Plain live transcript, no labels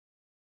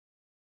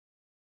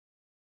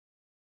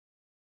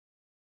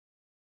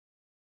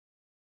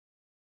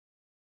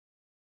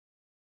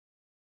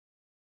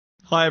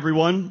Hi,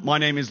 everyone. My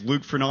name is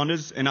Luke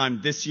Fernandez, and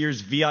I'm this year's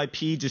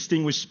V.I.P.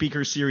 Distinguished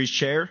Speaker Series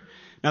Chair.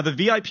 Now, the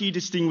V.I.P.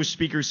 Distinguished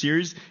Speaker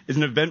Series is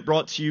an event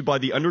brought to you by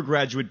the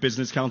Undergraduate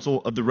Business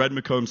Council of the Red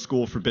McComb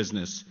School for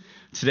Business.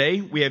 Today,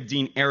 we have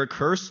Dean Eric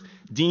Hurst,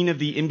 Dean of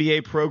the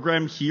MBA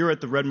program here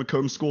at the Red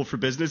McComb School for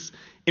Business,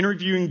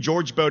 interviewing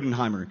George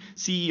Bodenheimer,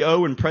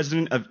 CEO and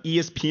President of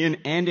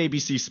ESPN and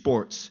ABC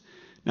Sports.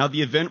 Now,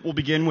 the event will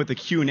begin with a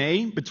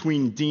Q&A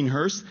between Dean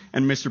Hurst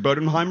and Mr.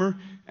 Bodenheimer,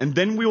 and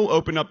then we will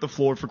open up the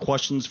floor for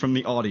questions from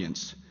the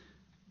audience.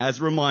 As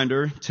a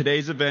reminder,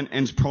 today's event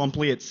ends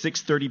promptly at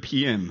 6:30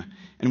 p.m.,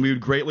 and we would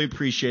greatly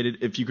appreciate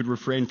it if you could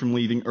refrain from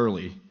leaving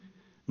early.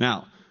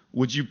 Now,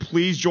 would you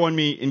please join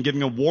me in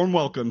giving a warm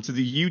welcome to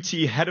the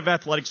UT Head of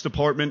Athletics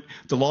Department,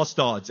 DeLoss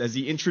Dodds, as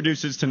he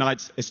introduces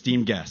tonight's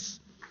esteemed guests.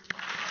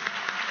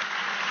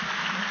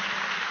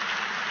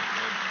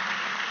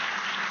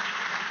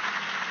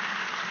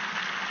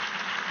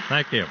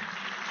 Thank you.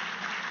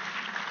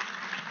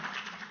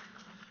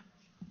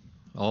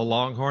 All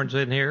Longhorns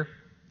in here?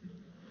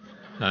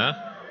 Huh?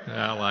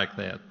 I like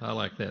that. I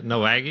like that.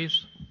 No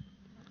Aggies?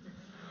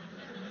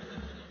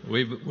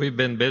 We've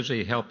been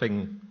busy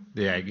helping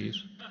the Aggies.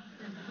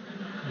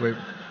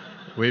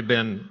 We've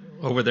been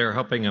over there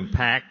helping them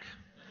pack,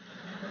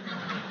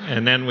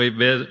 and then we've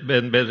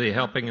been busy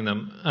helping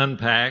them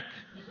unpack.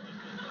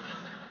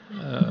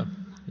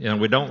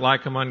 We don't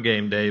like them on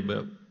game day,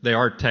 but they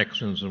are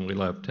Texans, and we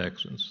love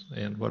Texans.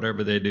 And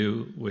whatever they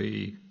do,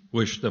 we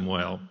wish them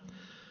well.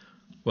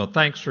 Well,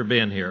 thanks for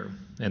being here,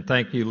 and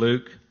thank you,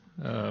 Luke.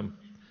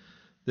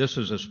 This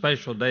is a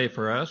special day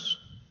for us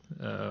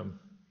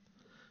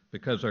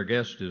because our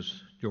guest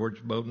is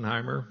George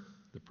Bodenheimer,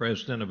 the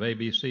president of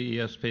ABC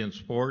ESPN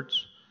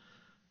Sports,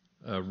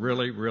 a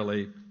really,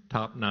 really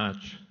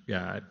top-notch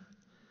guy.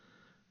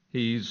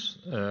 He's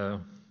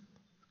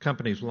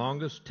company's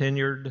longest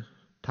tenured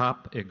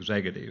top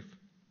executive.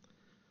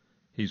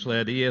 He's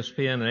led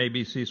ESPN and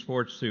ABC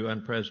Sports through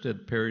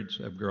unprecedented periods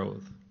of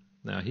growth.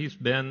 Now, he's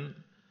been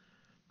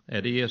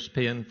at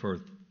ESPN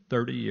for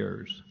 30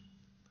 years,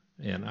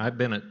 and I've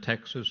been at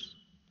Texas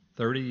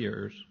 30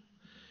 years.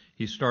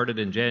 He started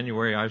in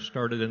January, I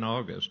started in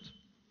August.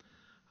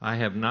 I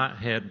have not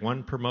had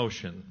one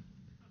promotion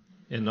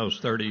in those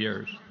 30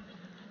 years.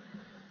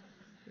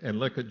 And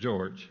look at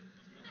George.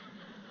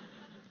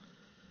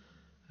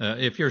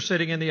 If you're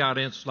sitting in the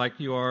audience like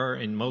you are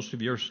and most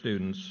of your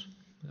students,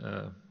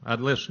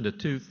 I'd listen to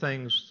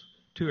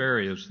two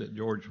areas that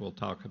George will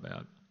talk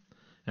about,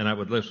 and I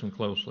would listen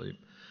closely.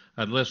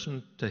 I'd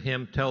listen to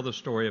him tell the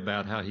story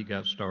about how he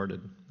got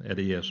started at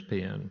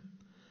ESPN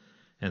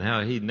and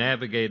how he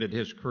navigated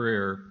his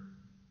career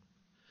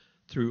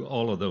through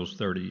all of those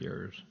 30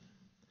 years.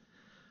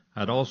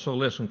 I'd also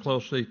listen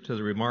closely to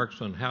the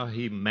remarks on how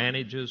he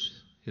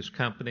manages his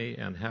company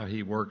and how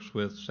he works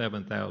with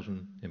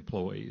 7,000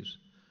 employees.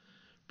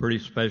 Pretty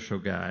special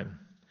guy.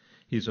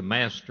 He's a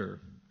master,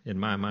 in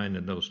my mind,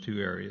 in those two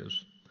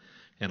areas.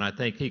 And I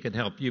think he can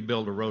help you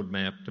build a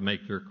roadmap to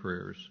make your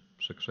careers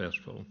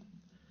successful.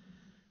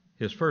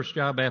 His first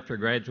job after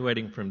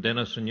graduating from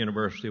Denison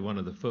University, one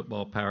of the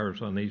football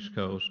powers on the East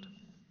Coast,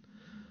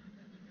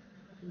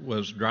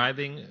 was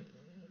driving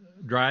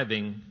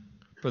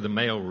for the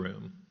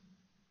mailroom.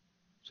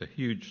 It's a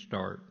huge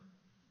start.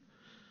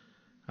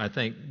 I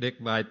think Dick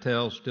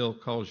Vitale still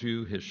calls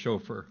you his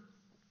chauffeur.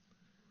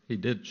 He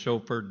did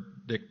chauffeur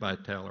Dick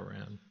Vitale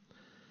around.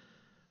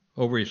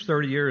 Over his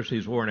 30 years,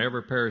 he's worn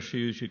every pair of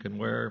shoes you can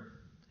wear.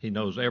 He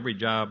knows every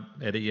job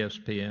at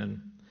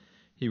ESPN.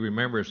 He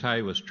remembers how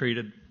he was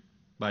treated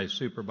by his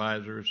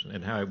supervisors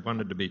and how he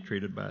wanted to be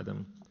treated by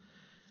them.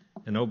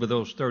 And over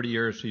those 30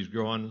 years, he's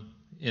grown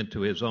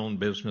into his own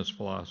business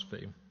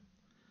philosophy.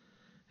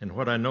 And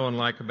what I know and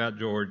like about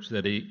George is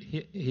that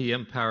he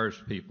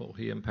empowers people,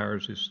 he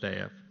empowers his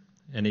staff,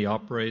 and he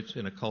operates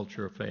in a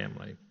culture of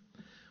family.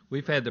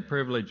 We've had the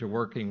privilege of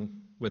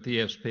working with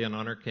ESPN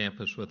on our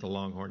campus with the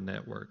Longhorn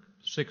Network.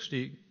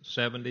 60,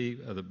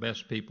 70 of the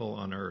best people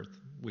on earth.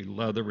 We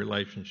love the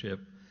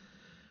relationship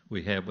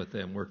we have with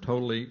them. We're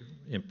totally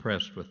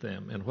impressed with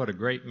them. And what a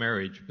great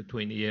marriage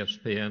between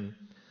ESPN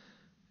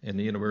and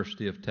the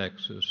University of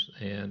Texas.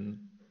 And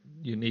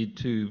you need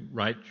to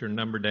write your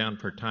number down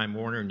for Time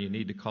Warner, and you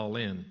need to call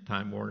in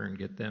Time Warner and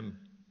get them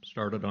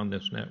started on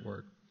this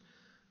network.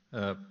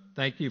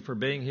 Thank you for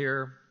being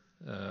here.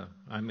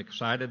 I'm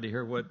excited to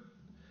hear what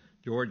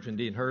George and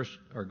Dean Hurst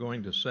are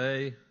going to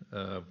say.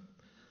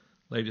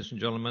 Ladies and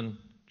gentlemen,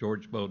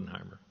 George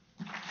Bodenheimer.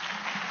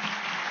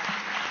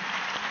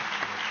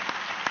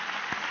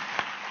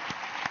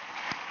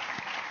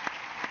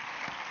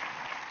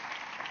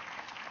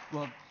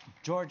 Well,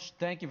 George,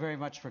 thank you very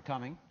much for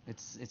coming.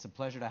 It's a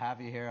pleasure to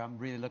have you here. I'm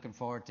really looking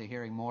forward to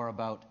hearing more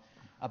about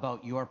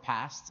your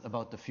past,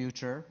 about the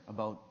future of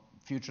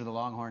the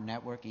Longhorn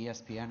Network,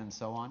 ESPN, and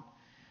so on.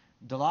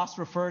 DeLoss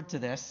referred to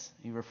this.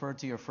 He referred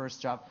to your first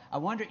job. I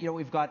wonder,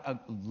 we've got a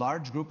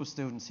large group of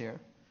students here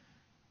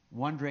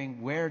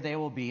wondering where they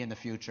will be in the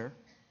future.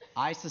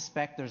 I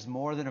suspect there's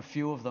more than a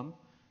few of them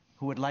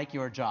who would like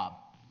your job.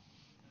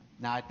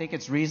 Now, I think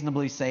it's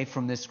reasonably safe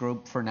from this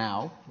group for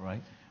now.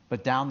 Right.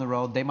 But down the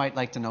road, they might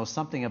like to know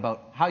something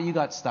about how you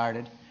got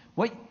started.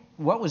 What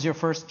was your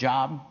first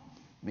job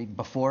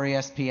before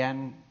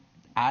ESPN,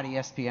 at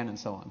ESPN, and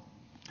so on?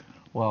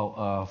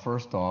 Well,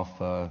 first off,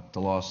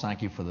 Delos,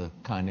 thank you for the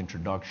kind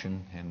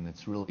introduction, and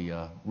it's really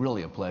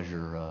a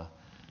pleasure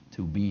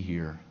to be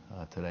here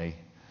today.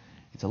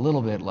 It's a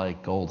little bit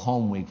like old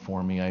home week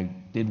for me. I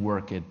did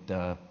work at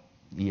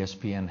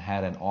ESPN,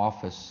 had an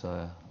office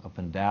up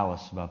in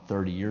Dallas about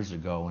 30 years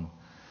ago, and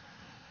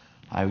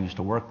I used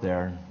to work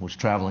there and was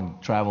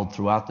traveled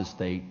throughout the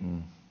state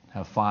and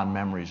have fond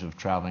memories of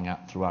traveling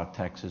out throughout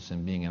Texas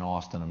and being in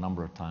Austin a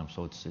number of times.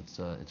 So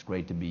it's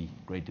great to be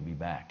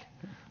back,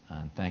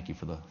 and thank you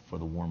for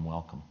the warm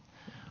welcome.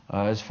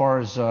 As far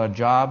as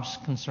jobs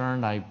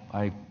concerned, I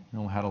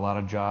had a lot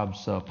of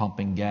jobs,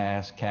 pumping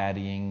gas,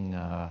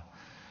 caddying,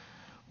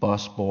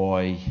 bus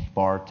boy,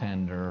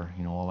 bartender,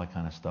 all that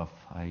kind of stuff.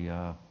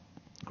 I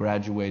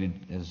graduated,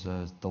 as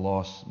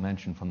Delos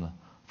mentioned, from the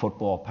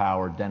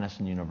football-powered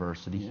Denison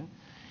University,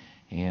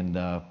 and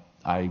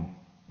I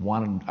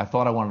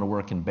thought I wanted to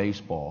work in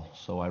baseball,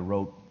 so I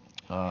wrote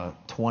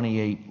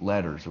 28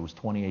 letters. There was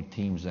 28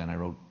 teams then. I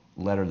wrote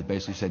a letter that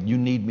basically said, "You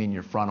need me in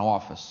your front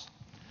office."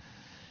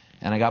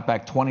 And I got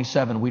back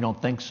 27 "we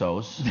don't think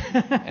so's,"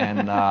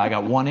 and I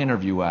got one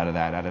interview out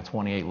of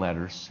 28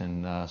 letters.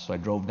 And so I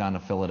drove down to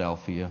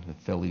Philadelphia, the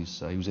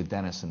Phillies. He was a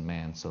Denison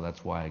man, so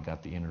that's why I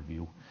got the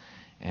interview.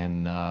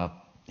 And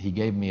he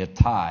gave me a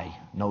tie,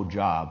 no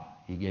job.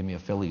 He gave me a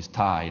Phillies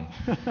tie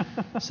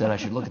and said I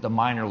should look at the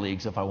minor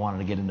leagues if I wanted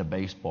to get into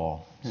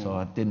baseball. So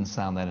it didn't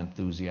sound that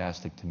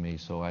enthusiastic to me.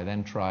 So I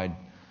then tried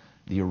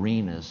the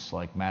arenas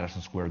like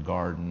Madison Square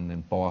Garden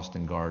and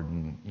Boston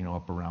Garden,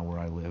 up around where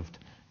I lived.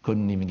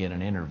 Couldn't even get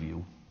an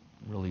interview.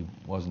 Really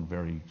wasn't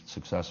very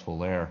successful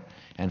there.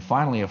 And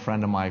finally, a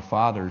friend of my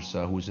father's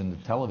who was in the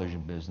television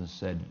business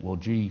said, "Well,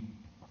 gee,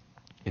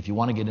 if you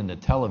want to get into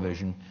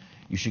television,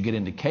 you should get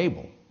into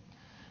cable."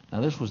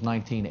 Now, this was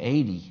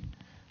 1980.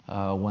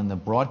 When the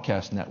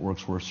broadcast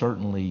networks were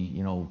certainly,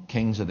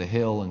 kings of the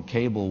hill, and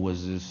cable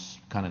was this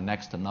kind of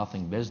next to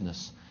nothing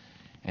business.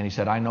 And he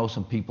said, "I know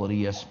some people at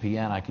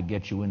ESPN. I could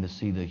get you in to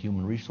see the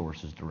human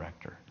resources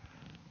director."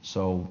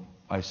 So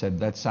I said,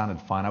 that sounded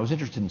fine. I was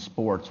interested in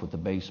sports with the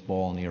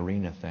baseball and the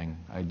arena thing.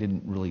 I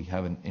didn't really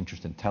have an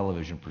interest in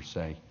television per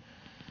se,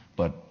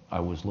 but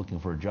I was looking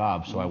for a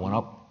job. So I went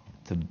up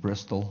to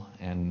Bristol,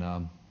 and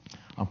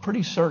I'm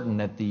pretty certain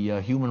that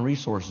the human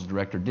resources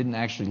director didn't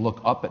actually look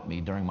up at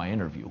me during my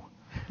interview.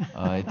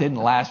 It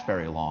didn't last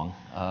very long,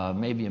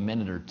 maybe a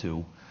minute or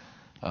two.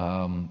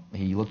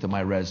 He looked at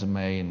my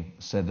resume and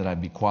said that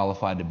I'd be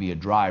qualified to be a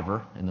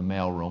driver in the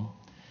mailroom,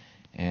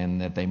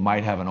 and that they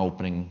might have an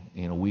opening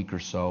in a week or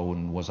so,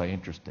 and was I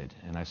interested?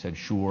 And I said,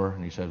 sure.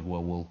 And he said,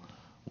 well,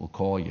 we'll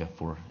call you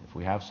if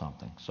we have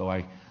something. So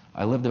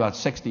I lived about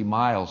 60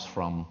 miles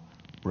from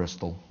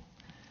Bristol.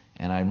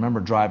 And I remember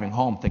driving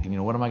home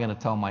thinking, what am I going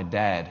to tell my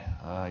dad?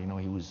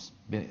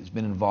 He's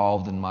been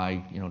involved in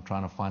my,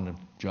 trying to find a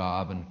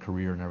job and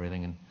career and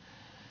everything. And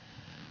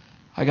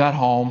I got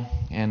home,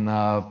 and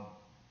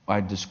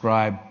I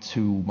described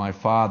to my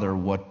father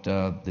what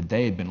the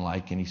day had been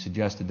like, and he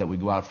suggested that we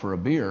go out for a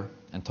beer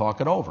and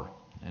talk it over.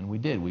 And we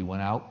did. We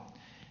went out,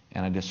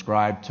 and I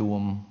described to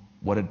him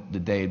what the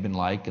day had been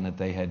like, and that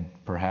they had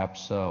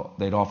perhaps,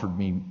 they'd offered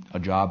me a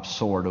job,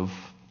 sort of.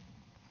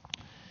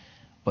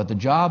 But the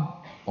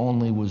job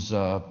only was,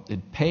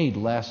 it paid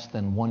less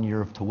than 1 year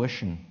of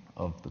tuition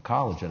of the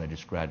college that I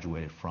just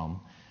graduated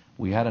from.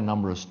 We had a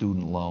number of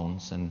student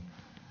loans, and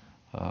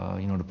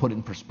to put it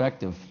in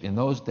perspective, in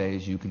those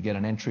days you could get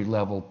an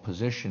entry-level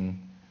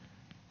position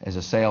as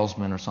a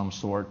salesman or some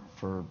sort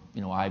for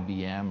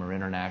IBM or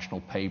International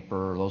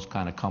Paper or those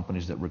kind of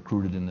companies that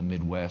recruited in the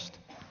Midwest,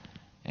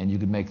 and you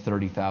could make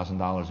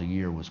 $30,000 a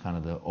year was kind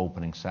of the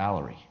opening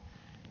salary.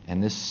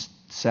 And this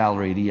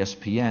salary at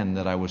ESPN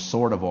that I was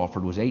sort of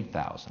offered was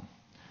 $8,000.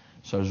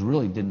 So I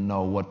really didn't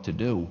know what to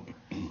do.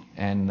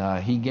 And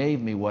he gave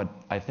me what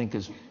I think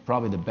is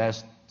probably the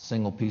best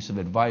single piece of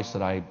advice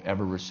that I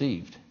ever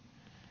received.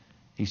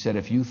 He said,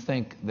 if you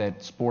think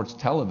that sports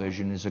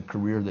television is a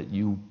career that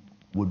you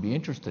would be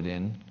interested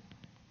in,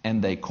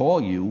 and they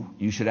call you,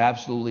 you should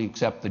absolutely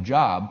accept the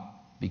job,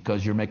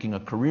 because you're making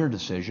a career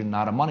decision,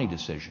 not a money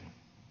decision.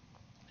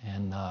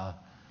 And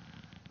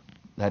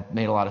that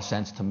made a lot of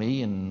sense to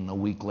me, and a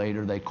week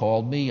later they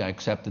called me. I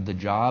accepted the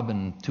job,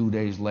 and 2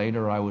 days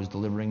later I was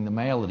delivering the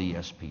mail at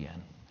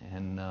ESPN.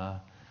 And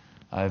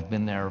I've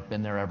been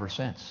there ever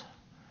since.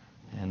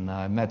 And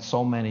I met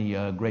so many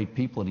great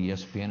people at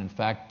ESPN. In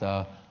fact,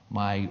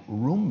 my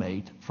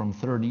roommate from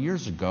 30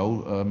 years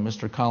ago,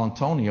 Mr.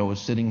 Colantonio, is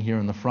sitting here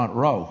in the front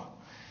row.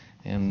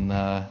 And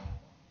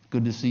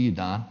good to see you,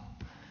 Don.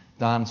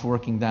 Don's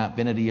been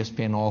at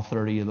ESPN all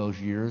 30 of those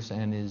years,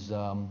 and is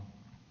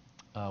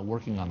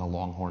working on the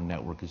Longhorn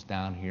Network, is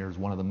down here, is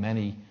one of the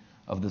many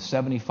of the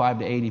 75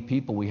 to 80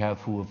 people we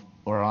have who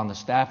are on the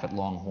staff at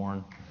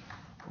Longhorn.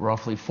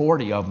 Roughly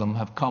 40 of them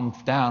have come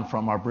down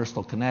from our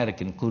Bristol,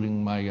 Connecticut,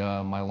 including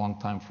my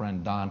longtime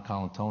friend Don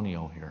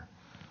Colantonio here.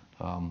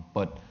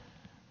 But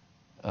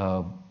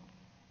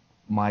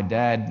my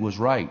dad was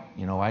right.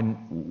 You know, at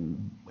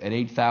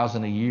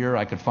 $8,000 a year,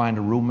 I could find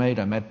a roommate.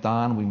 I met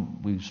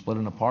Don. We split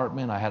an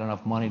apartment. I had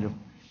enough money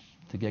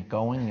to get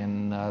going,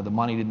 and the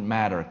money didn't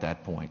matter at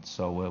that point.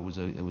 So it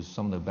was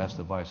some of the best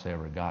advice I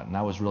ever got, and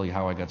that was really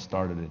how I got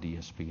started at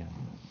ESPN.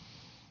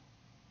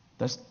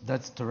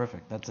 That's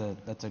terrific. That's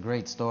a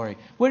great story.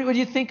 When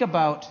you think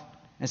about,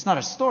 it's not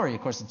a story,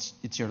 of course.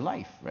 It's your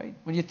life, right?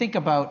 When you think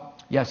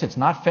about, yes, it's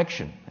not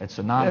fiction. It's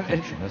a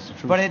non-fiction. That's the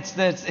truth. But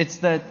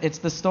it's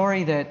the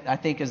story that I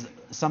think is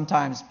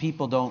sometimes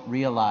people don't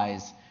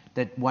realize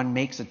that one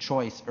makes a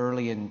choice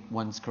early in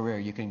one's career.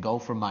 You can go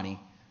for money,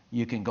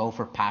 you can go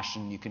for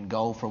passion, you can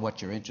go for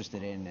what you're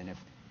interested in,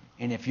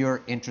 and if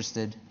you're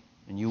interested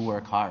and you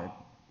work hard,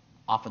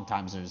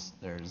 oftentimes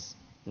there's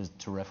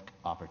terrific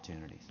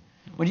opportunities.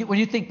 When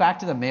you think back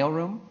to the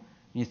mailroom,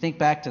 when you think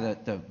back to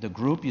the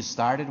group you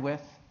started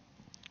with,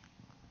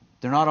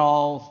 they're not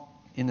all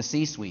in the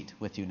C-suite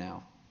with you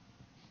now.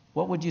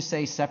 What would you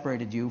say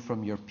separated you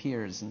from your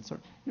peers and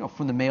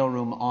from the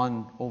mailroom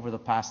on over the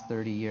past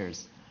 30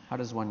 years? How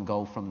does one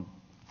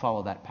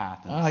follow that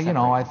path? I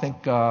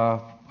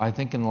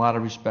think in a lot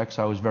of respects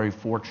I was very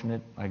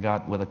fortunate. I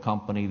got with a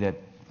company that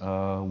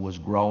was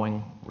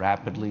growing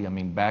rapidly. I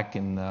mean, back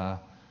in the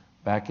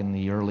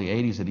early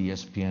 80s at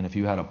ESPN, if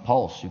you had a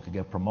pulse, you could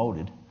get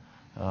promoted.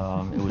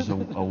 It was a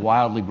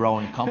wildly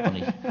growing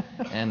company,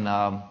 and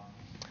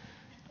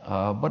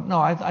but no,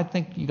 I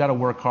think you got to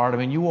work hard. I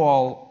mean, you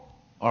all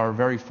are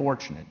very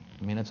fortunate.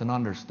 I mean, it's an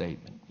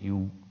understatement.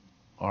 You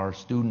are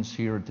students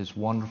here at this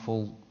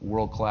wonderful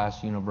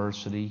world-class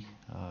university.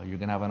 You're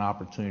going to have an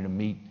opportunity to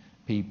meet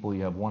people.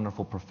 You have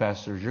wonderful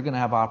professors. You're going to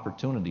have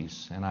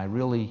opportunities, and I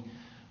really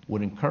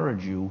would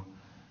encourage you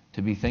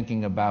to be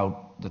thinking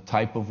about the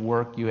type of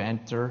work you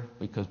enter,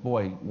 because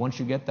boy, once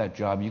you get that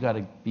job, you got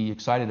to be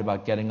excited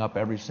about getting up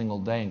every single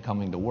day and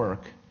coming to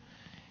work,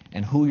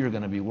 and who you're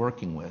going to be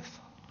working with.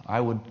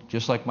 I would,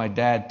 just like my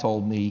dad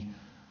told me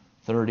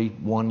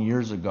 31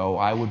 years ago,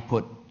 I would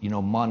put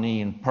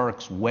money and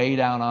perks way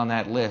down on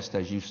that list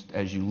as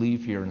you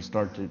leave here and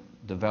start to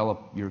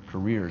develop your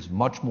careers.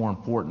 Much more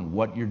important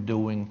what you're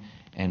doing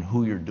and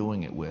who you're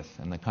doing it with,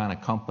 and the kind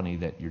of company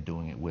that you're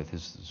doing it with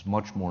is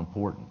much more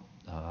important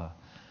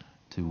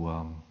to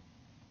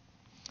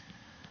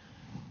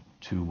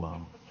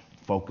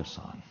focus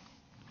on.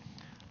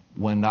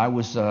 When I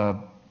was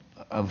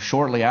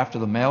shortly after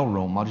the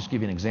mailroom, I'll just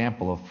give you an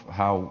example of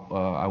how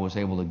I was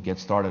able to get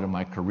started in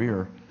my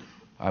career.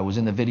 I was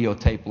in the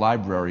videotape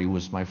library. It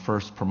was my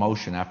first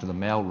promotion after the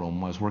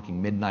mailroom. I was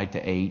working midnight to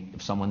 8.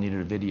 If someone needed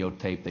a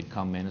videotape, they'd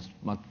come in. It's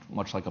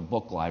much like a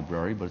book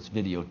library, but it's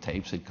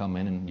videotapes. They'd come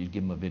in and you'd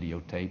give them a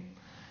videotape.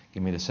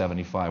 Give me the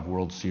 75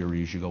 World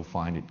Series. You go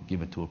find it,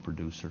 give it to a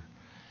producer.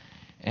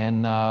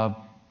 And a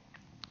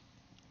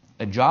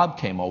job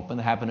came open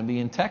that happened to be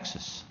in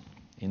Texas.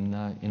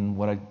 In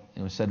what I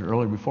said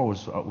earlier before,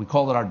 was we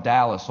called it our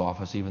Dallas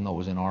office, even though it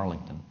was in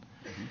Arlington.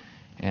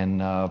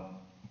 And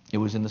it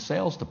was in the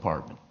sales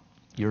department.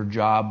 Your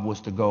job was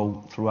to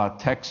go throughout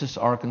Texas,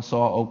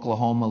 Arkansas,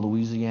 Oklahoma,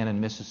 Louisiana, and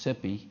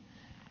Mississippi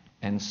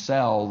and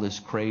sell this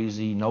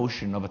crazy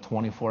notion of a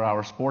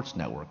 24-hour sports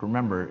network.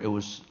 Remember, it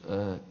was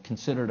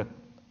considered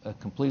a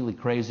completely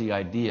crazy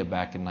idea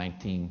back in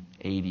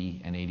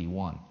 1980 and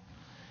 81.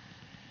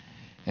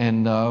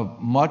 And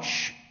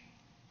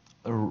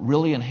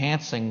really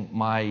enhancing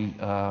my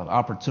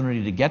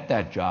opportunity to get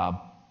that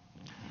job,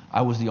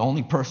 I was the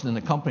only person in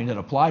the company that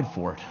applied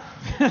for it.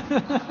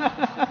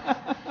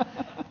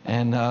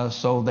 And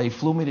so they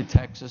flew me to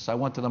Texas. I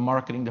went to the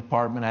marketing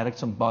department. I had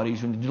some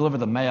buddies. When you deliver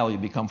the mail, you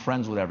become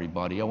friends with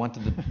everybody. I went to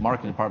the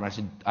marketing department. I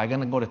said, I'm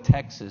going to go to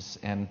Texas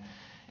and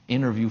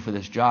interview for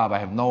this job. I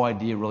have no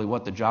idea really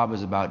what the job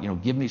is about.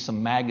 Give me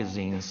some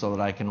magazines so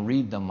that I can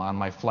read them on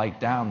my flight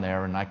down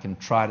there, and I can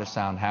try to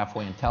sound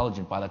halfway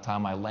intelligent by the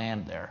time I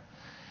land there.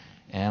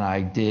 And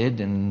I did,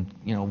 and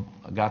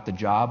I got the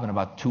job. And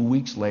about 2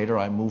 weeks later,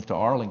 I moved to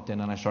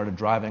Arlington, and I started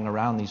driving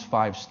around these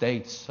 5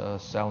 states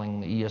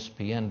selling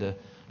ESPN to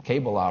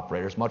cable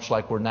operators, much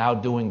like we're now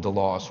doing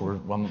DeLoss.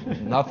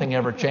 Nothing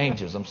ever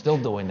changes. I'm still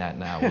doing that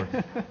now.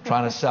 We're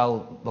trying to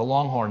sell the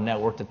Longhorn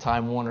Network to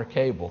Time Warner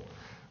Cable.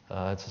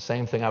 It's the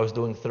same thing I was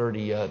doing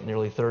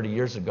nearly 30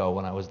 years ago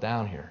when I was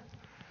down here.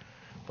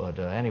 But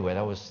anyway,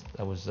 that was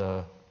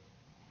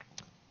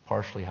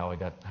partially how I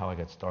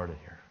got started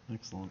here.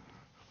 Excellent.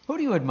 Who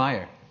do you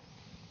admire?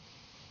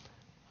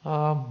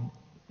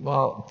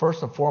 Well,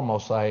 first and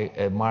foremost, I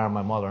admire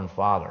my mother and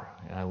father.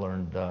 And I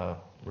learned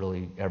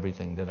really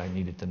everything that I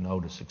needed to know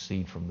to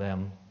succeed from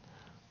them.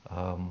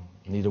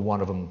 Neither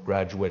one of them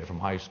graduated from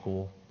high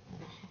school,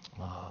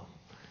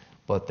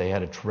 but they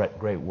had a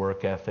great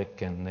work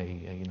ethic, and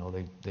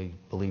they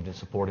believed in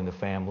supporting the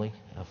family.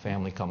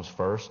 Family comes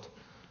first,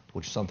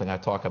 which is something I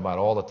talk about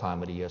all the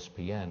time at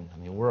ESPN. I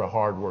mean, we're a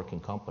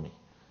hard-working company.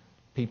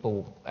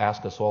 People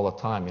ask us all the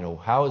time,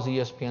 how is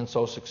ESPN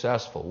so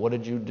successful? What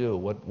did you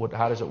do?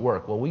 How does it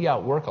work? Well, we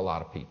outwork a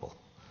lot of people.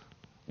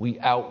 We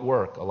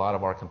outwork a lot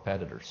of our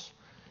competitors.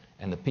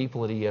 And the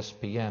people at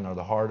ESPN are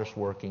the hardest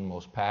working,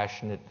 most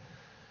passionate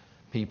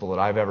people that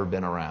I've ever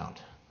been around.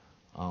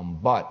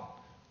 But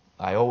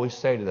I always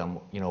say to them,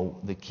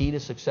 the key to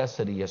success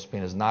at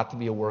ESPN is not to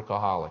be a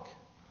workaholic.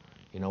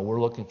 We're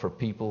looking for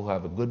people who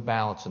have a good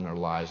balance in their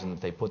lives and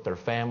that they put their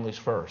families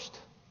first.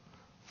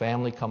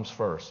 Family comes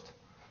first.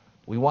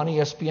 We want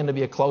ESPN to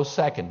be a close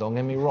second, don't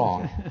get me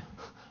wrong.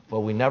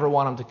 But we never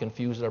want them to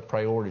confuse their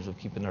priorities with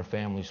keeping their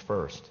families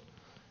first.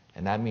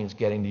 And that means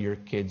getting to your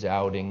kids'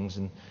 outings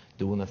and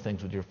doing the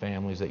things with your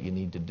families that you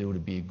need to do to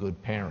be a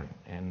good parent.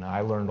 And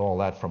I learned all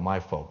that from my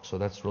folks, so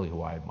that's really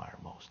who I admire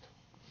most.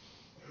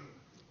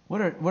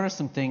 What are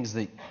some things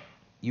that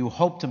you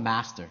hope to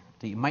master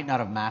that you might not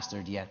have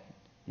mastered yet?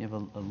 You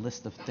have a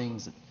list of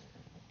things that,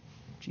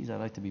 geez, I'd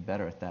like to be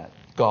better at that.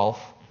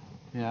 Golf.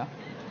 Yeah.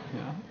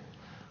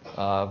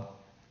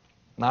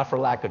 Not for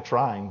lack of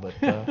trying, but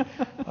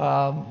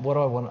what do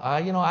I want?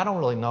 I don't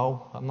really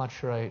know. I'm not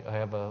sure I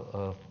have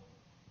a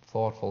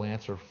thoughtful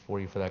answer for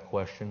you for that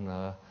question.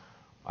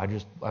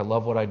 I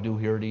love what I do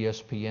here at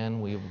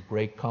ESPN. We have a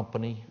great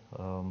company.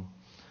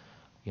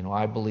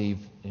 I believe,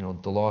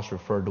 DeLoss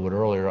referred to it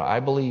earlier, I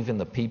believe in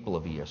the people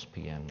of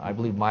ESPN. I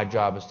believe my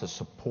job is to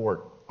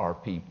support our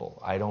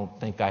people. I don't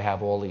think I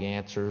have all the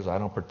answers. I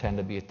don't pretend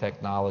to be a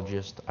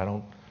technologist.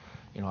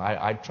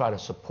 I try to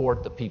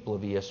support the people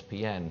of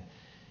ESPN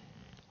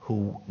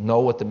who know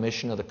what the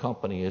mission of the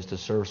company is to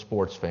serve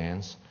sports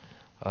fans.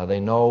 They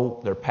know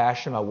they're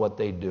passionate about what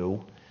they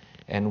do,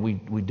 and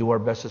we do our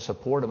best to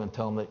support them and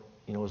tell them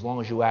that, as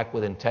long as you act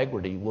with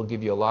integrity, we'll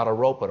give you a lot of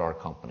rope at our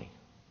company.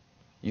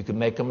 You can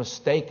make a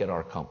mistake at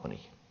our company,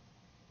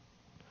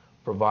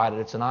 provided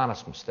it's an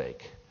honest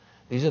mistake.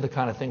 These are the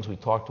kind of things we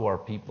talk to our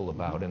people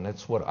about, and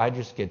that's what I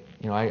just get,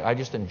 I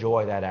just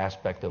enjoy that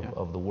aspect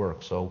of the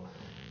work. So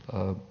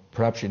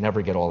perhaps you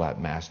never get all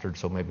that mastered,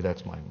 so maybe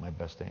that's my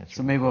best answer.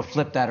 So maybe we'll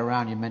flip that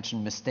around. You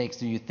mentioned mistakes.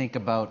 Do you think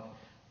about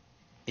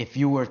if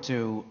you were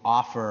to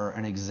offer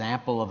an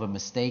example of a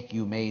mistake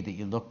you made that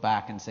you look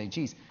back and say,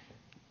 geez,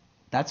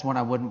 that's one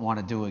I wouldn't want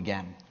to do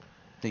again,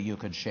 that you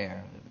could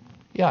share?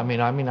 Yeah, I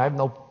mean, I have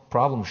no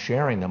problem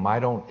sharing them.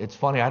 It's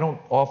funny,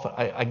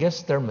 I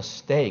guess they're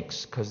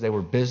mistakes because they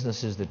were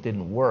businesses that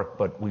didn't work,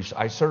 but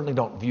I certainly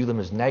don't view them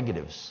as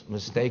negatives.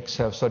 Mistakes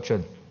have such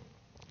a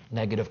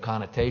negative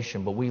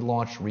connotation, but we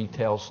launched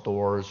retail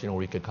stores,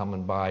 where you could come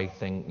and buy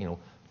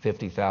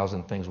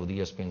 50,000 things with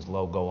ESPN's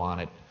logo on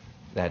it.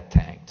 That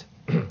tanked.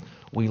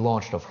 We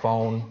launched a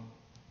phone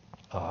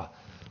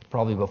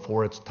probably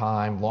before its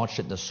time, launched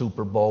it in the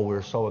Super Bowl. We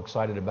were so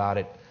excited about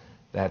it.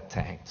 That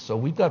tanked. So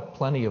we've got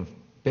plenty of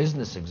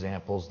business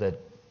examples that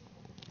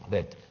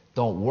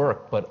don't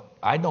work, but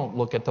I don't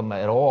look at them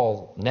at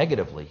all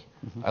negatively.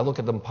 Mm-hmm. I look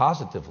at them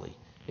positively.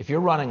 If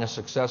you're running a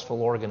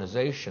successful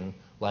organization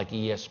like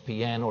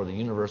ESPN or the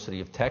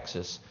University of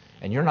Texas,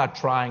 and you're not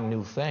trying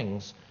new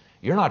things,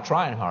 you're not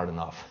trying hard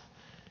enough.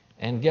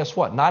 And guess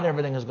what? Not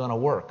everything is going to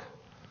work.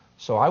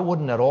 So I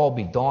wouldn't at all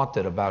be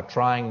daunted about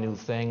trying new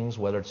things,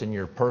 whether it's in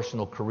your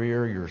personal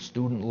career, your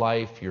student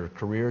life, your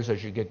careers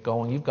as you get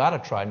going. You've got to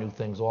try new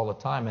things all the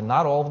time, and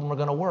not all of them are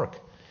going to work.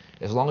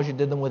 As long as you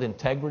did them with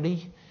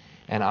integrity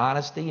and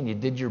honesty and you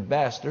did your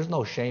best, there's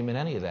no shame in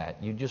any of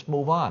that. You just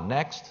move on.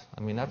 Next.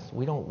 I mean,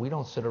 we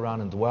don't sit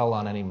around and dwell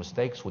on any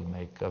mistakes we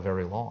make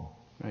very long.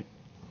 Right.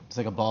 It's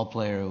like a ball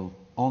player who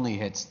only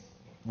hits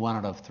 1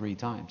 out of 3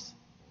 times.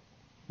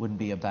 Wouldn't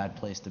be a bad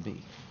place to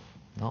be.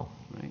 No.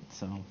 Right.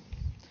 So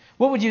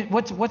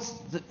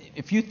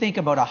if you think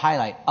about a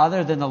highlight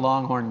other than the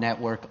Longhorn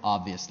Network,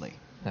 obviously,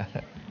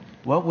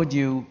 what would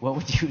you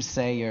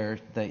say your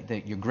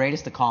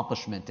greatest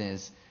accomplishment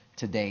is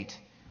to date,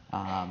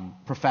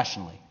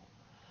 professionally?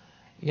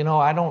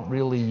 I don't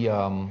really,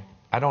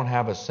 I don't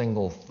have a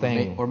single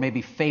thing. Or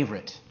maybe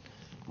favorite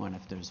one,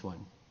 if there's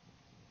one.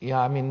 Yeah,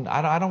 I mean,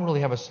 I don't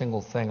really have a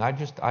single thing.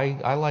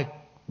 I like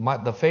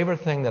the favorite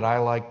thing that I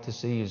like to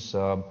see is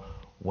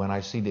when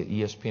I see the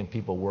ESPN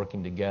people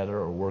working together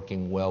or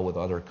working well with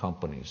other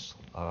companies.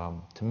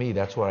 To me,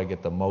 that's where I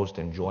get the most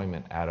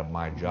enjoyment out of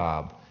my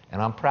job. And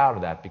I'm proud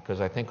of that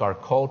because I think our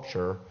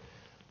culture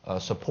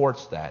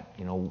supports that.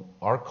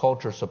 Our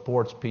culture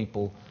supports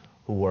people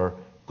who are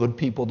good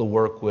people to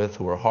work with,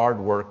 who are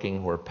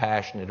hardworking, who are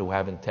passionate, who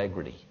have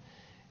integrity.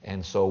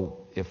 And so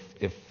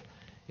if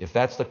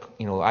that's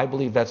I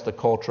believe that's the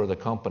culture of the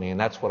company, and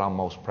that's what I'm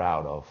most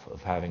proud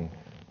of having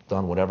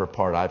done whatever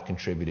part I've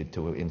contributed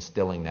to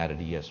instilling that at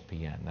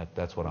ESPN.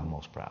 That's what I'm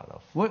most proud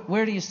of.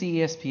 Where do you see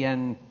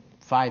ESPN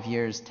 5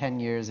 years, 10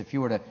 years, if you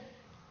were to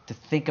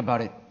think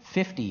about it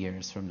 50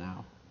 years from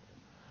now?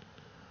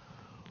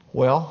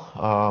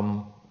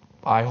 Well,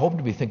 I hope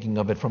to be thinking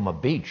of it from a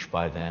beach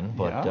by then,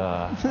 but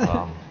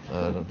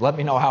let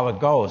me know how it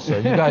goes. So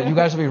you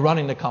guys will be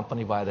running the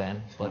company by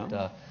then.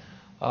 But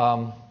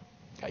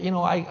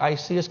I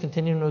see us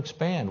continuing to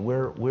expand.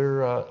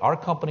 Our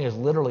company has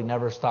literally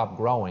never stopped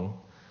growing.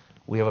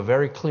 We have a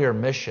very clear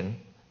mission, and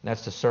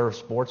that's to serve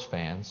sports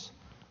fans.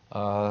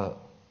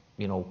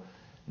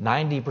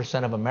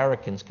 90% of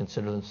Americans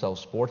consider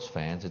themselves sports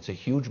fans. It's a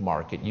huge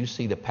market. You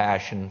see the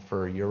passion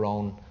for your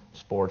own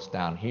sports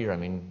down here. I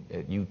mean,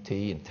 at UT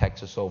and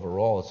Texas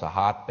overall, it's a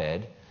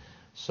hotbed.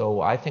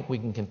 So I think we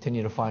can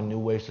continue to find new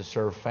ways to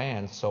serve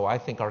fans. So I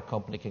think our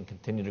company can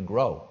continue to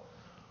grow.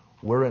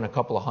 We're in a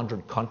couple of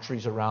hundred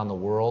countries around the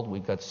world.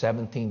 We've got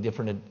 17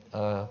 different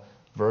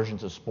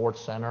versions of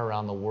SportsCenter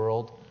around the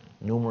world,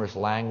 numerous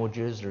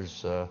languages.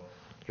 There's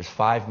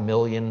 5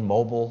 million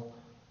mobile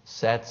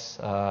sets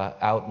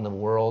out in the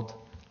world,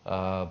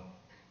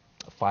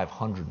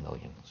 500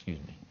 million, excuse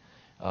me.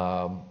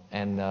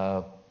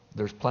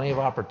 There's plenty of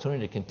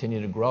opportunity to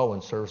continue to grow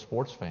and serve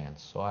sports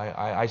fans. So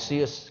I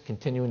see us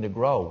continuing to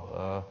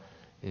grow,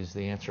 is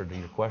the answer to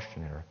your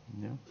question, Eric.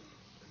 Yeah.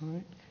 All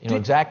right. You know,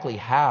 exactly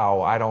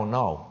how, I don't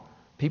know.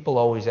 People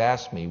always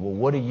ask me, well,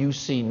 what do you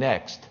see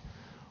next?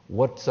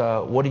 What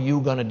are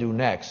you going to do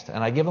next?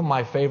 And I give them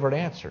my favorite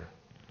answer,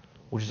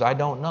 which is I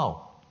don't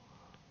know.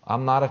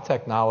 I'm not a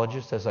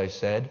technologist, as I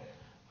said.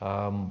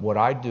 What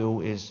I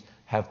do is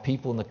have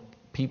people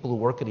who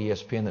work at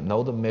ESPN that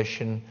know the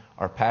mission,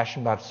 are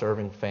passionate about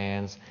serving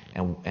fans,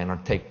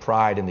 and take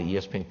pride in the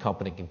ESPN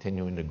company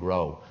continuing to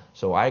grow.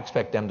 So I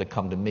expect them to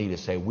come to me to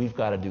say, we've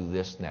got to do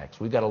this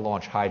next. We've got to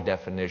launch high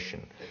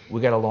definition.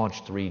 We've got to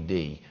launch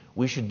 3D.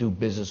 We should do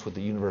business with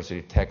the University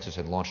of Texas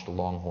and launch the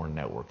Longhorn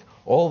Network.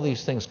 All of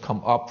these things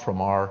come up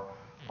from our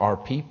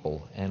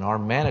people, and our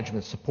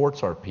management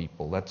supports our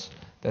people.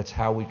 That's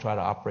how we try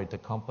to operate the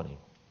company.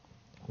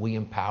 We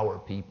empower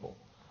people.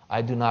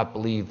 I do not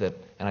believe that,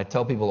 and I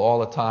tell people all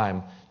the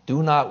time,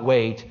 do not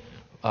wait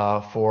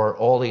for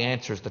all the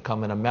answers to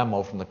come in a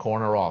memo from the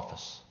corner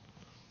office,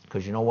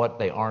 because you know what?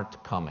 They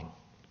aren't coming.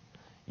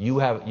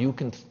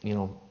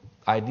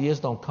 Ideas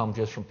don't come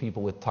just from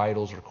people with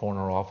titles or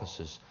corner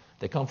offices.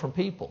 They come from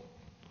people.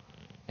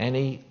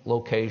 Any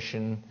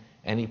location,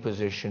 any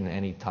position,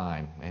 any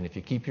time. And if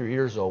you keep your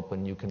ears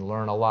open, you can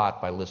learn a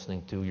lot by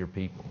listening to your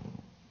people.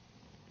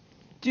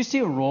 Do you see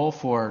a role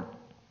for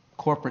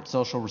corporate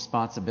social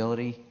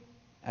responsibility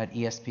at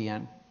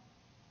ESPN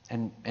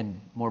and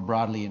more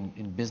broadly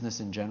in business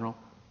in general?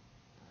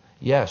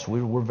 Yes,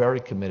 we're very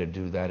committed to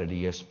do that at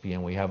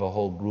ESPN. We have a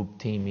whole group,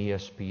 Team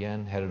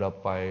ESPN, headed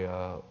up by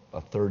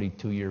a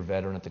 32-year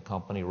veteran at the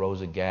company,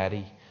 Rosa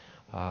Gaddy,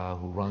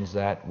 who runs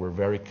that. We're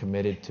very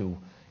committed to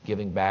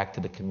giving back to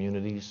the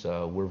communities.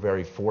 We're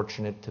very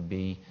fortunate to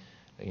be,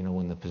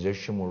 in the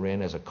position we're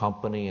in as a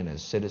company and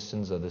as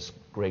citizens of this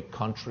great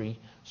country.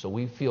 So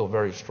we feel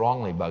very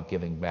strongly about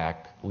giving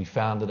back. We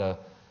founded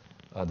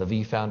the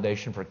V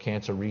Foundation for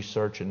Cancer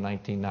Research in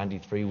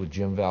 1993 with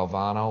Jim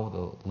Valvano,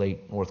 the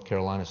late North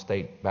Carolina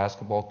State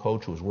basketball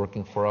coach who was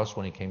working for us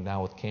when he came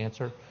down with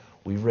cancer.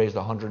 We've raised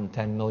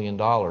 $110 million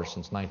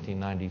since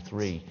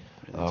 1993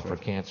 for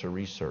cancer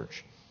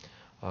research.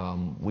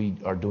 We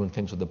are doing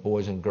things with the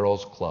Boys and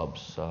Girls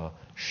Clubs,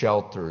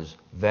 shelters,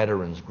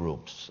 veterans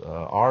groups.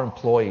 Our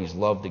employees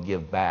love to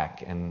give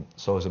back, and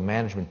so as a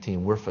management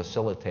team, we're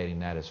facilitating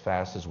that as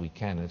fast as we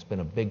can, and it's been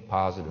a big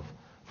positive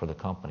for the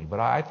company.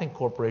 But I think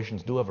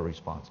corporations do have a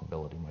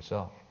responsibility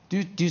myself.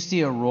 Do you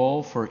see a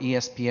role for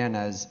ESPN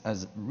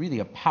as really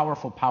a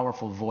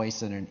powerful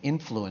voice and an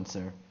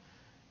influencer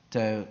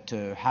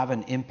to have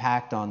an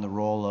impact on the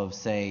role of,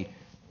 say,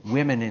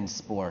 women in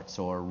sports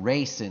or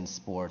race in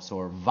sports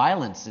or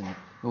violence in?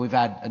 We've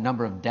had a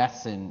number of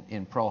deaths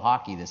in pro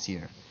hockey this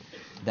year,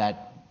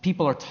 that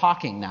people are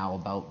talking now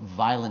about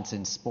violence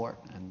in sport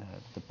and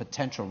the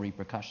potential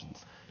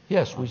repercussions.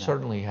 Yes, we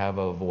certainly have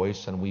a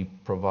voice, and we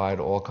provide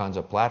all kinds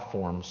of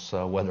platforms,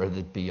 whether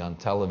it be on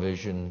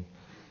television,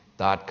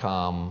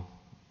 .com,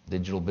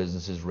 digital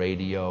businesses,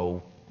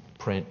 radio,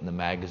 print, and the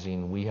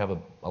magazine. We have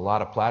a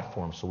lot of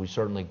platforms, so we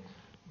certainly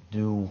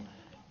do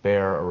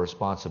bear a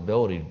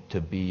responsibility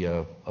to be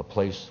a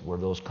place where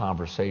those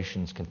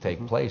conversations can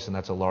take place, and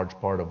that's a large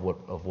part of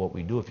what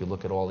we do. If you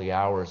look at all the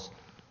hours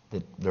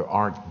that there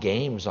aren't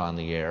games on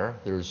the air,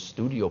 there's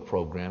studio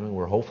programming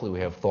where hopefully we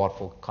have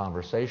thoughtful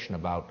conversation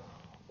about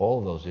all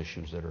of those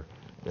issues that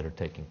are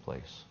taking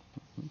place.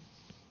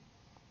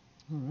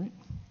 All right.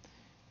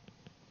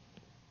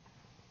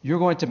 You're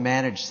going to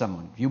manage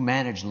someone. You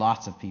manage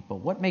lots of people.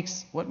 What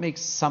makes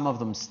some of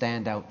them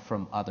stand out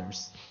from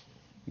others?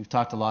 You've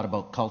talked a lot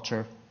about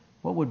culture.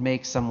 What would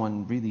make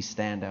someone really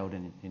stand out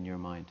in your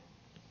mind?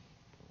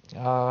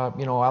 I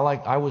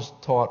was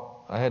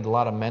taught, I had a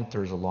lot of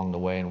mentors along the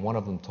way, and one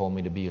of them told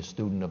me to be a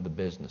student of the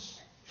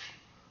business.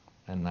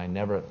 And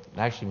it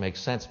actually makes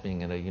sense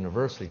being at a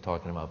university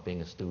talking about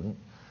being a student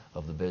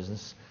of the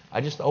business.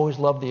 I just always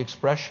loved the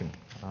expression.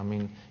 I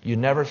mean, you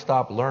never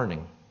stop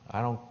learning.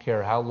 I don't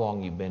care how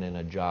long you've been in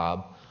a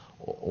job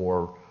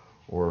or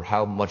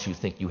how much you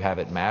think you have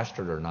it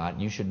mastered or not.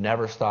 You should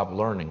never stop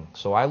learning.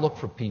 So I look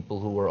for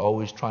people who are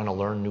always trying to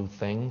learn new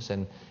things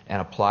and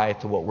apply it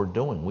to what we're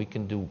doing.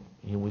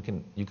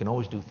 You can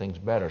always do things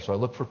better. So I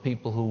look for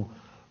people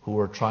who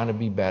are trying to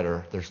be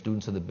better. They're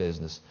students of the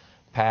business.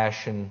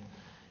 Passion,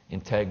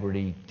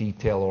 integrity,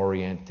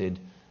 detail-oriented,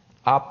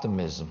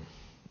 optimism,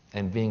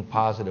 and being a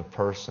positive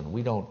person.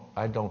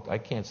 I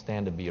can't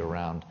stand to be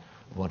around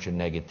a bunch of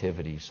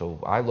negativity. So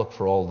I look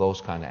for all those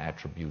kind of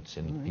attributes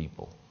in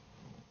people.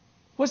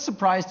 What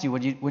surprised you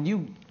when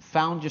you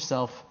found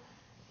yourself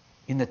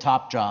in the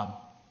top job,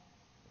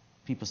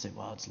 people say,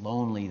 well, it's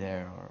lonely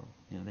there, or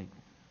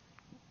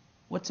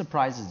what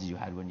surprises did you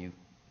had when you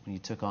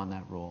took on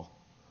that role?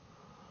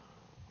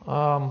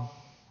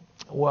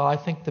 Well, I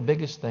think the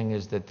biggest thing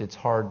is that it's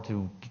hard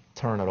to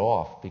turn it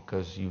off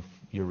because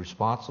you're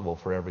responsible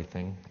for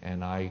everything,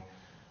 and I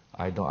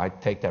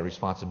take that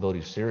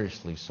responsibility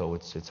seriously. So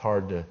it's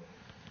hard to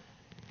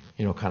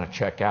kind of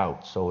check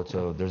out. So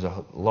there's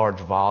a large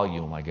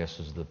volume, I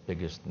guess, is the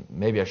biggest.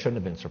 Maybe I shouldn't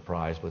have been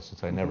surprised, but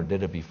since I never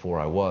did it before,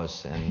 I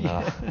was. And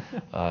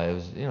it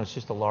was, it's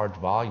just a large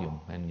volume,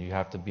 and you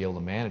have to be able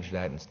to manage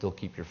that and still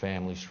keep your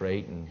family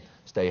straight and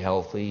stay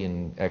healthy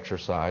and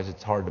exercise.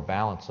 It's hard to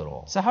balance it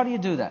all. So how do you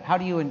do that? How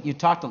do you've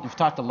talked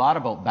a lot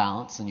about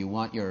balance, and you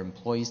want your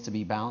employees to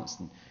be balanced,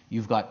 and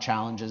you've got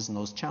challenges, and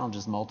those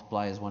challenges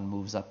multiply as one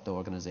moves up the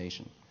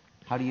organization.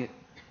 How do you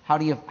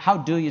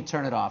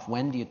turn it off?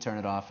 When do you turn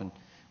it off? And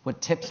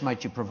what tips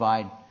might you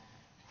provide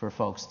for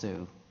folks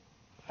to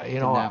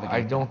navigate?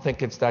 I don't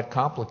think it's that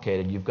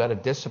complicated. You've got to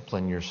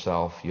discipline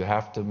yourself. You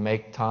have to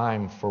make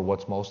time for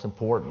what's most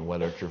important,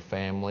 whether it's your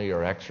family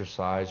or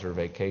exercise or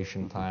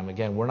vacation time.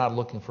 Again, we're not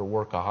looking for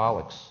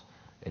workaholics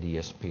at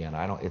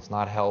ESPN. It's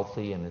not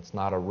healthy, and it's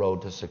not a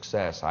road to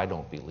success, I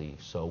don't believe.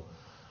 So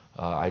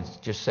I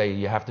just say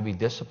you have to be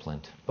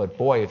disciplined. But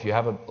boy, if you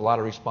have a lot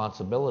of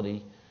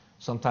responsibility,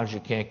 sometimes you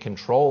can't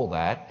control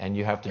that, and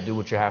you have to do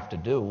what you have to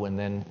do, and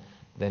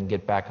then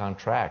get back on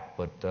track.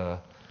 But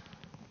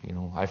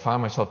I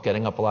find myself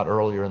getting up a lot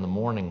earlier in the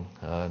morning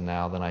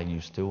now than I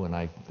used to, and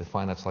I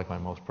find that's like my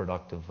most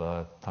productive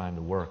time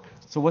to work.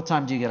 So what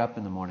time do you get up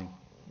in the morning?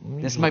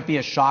 This might be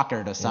a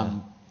shocker to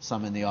some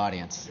in the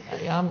audience.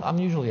 I'm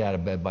usually out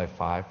of bed by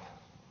 5.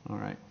 All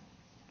right,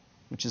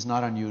 which is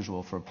not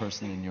unusual for a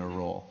person in your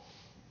role,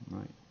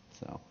 right?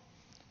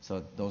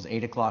 So those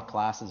 8 o'clock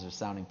classes are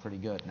sounding pretty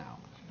good now.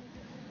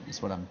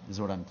 Is what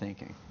I'm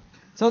thinking.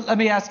 So let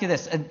me ask you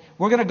this, and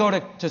we're going to go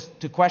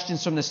to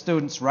questions from the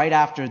students right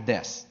after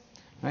this,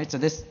 right? So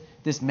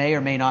this may or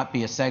may not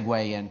be a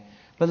segue in,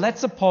 but let's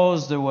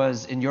suppose there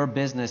was, in your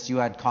business, you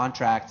had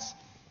contracts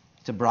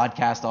to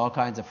broadcast all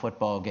kinds of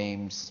football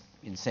games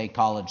in, say,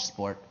 college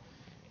sport,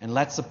 and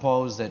let's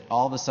suppose that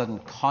all of a sudden,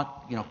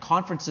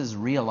 conferences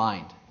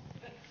realigned.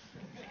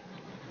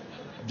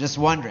 Just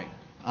wondering,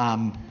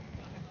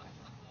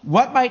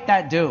 what might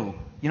that do?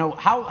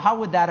 How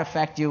would that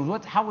affect you?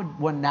 How would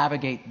one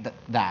navigate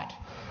that?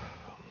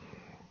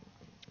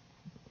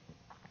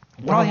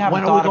 When are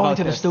we going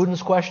to the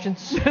students'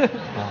 questions?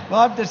 Well,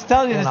 I'm just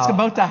telling you, it's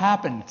about to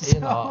happen.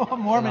 So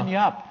I'm warming you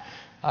up.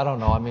 I don't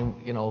know. I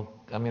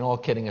mean, all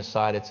kidding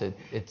aside, it's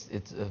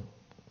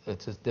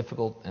a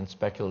difficult and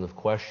speculative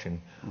question.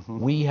 Mm-hmm.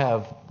 We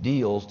have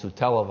deals to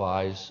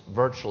televise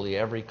virtually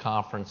every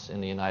conference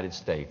in the United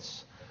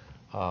States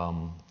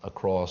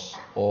across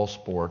all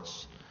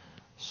sports.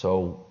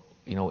 So,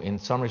 in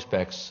some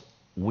respects,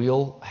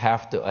 we'll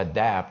have to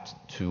adapt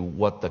to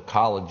what the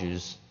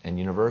colleges and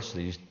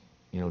universities,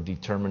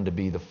 determine to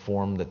be the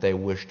form that they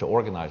wish to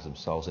organize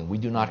themselves in. We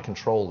do not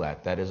control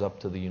that. That is up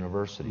to the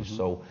universities. Mm-hmm.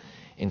 So,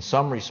 in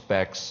some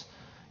respects,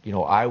 we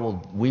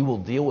will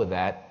deal with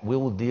that. We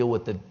will deal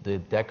with the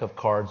deck of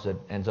cards that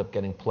ends up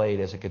getting played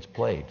as it gets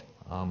played.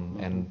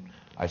 And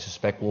I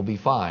suspect we'll be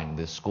fine.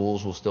 The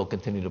schools will still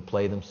continue to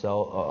play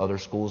themselves, other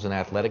schools in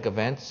athletic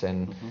events,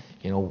 and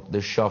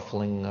this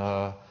shuffling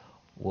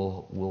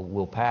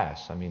will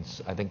pass. I mean,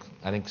 I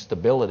think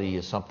stability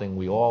is something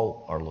we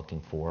all are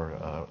looking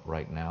for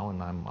right now,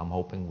 and I'm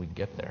hoping we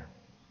get there.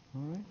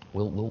 All right.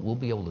 We'll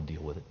be able to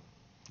deal with it.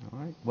 All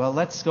right. Well,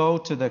 let's go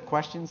to the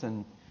questions,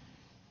 and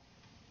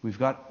we've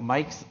got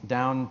mics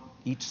down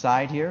each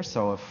side here.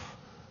 So if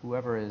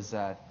whoever is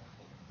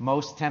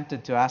most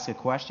tempted to ask a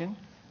question.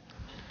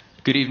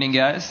 Good evening,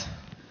 guys.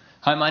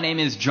 Hi, my name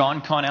is John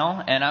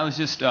Connell, and I was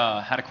just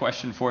had a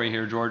question for you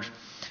here, George.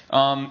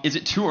 Is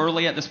it too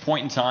early at this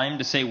point in time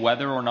to say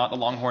whether or not the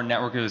Longhorn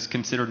Network is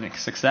considered a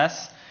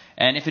success?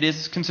 And if it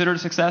is considered a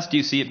success, do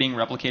you see it being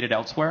replicated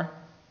elsewhere?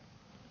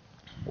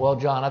 Well,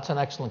 John, that's an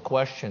excellent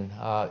question.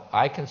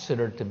 I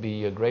consider it to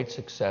be a great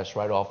success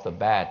right off the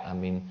bat. I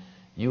mean,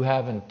 you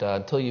haven't,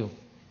 until you've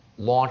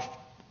launched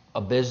a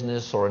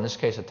business, or in this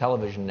case a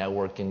television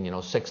network,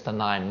 in 6 to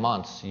 9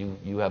 months,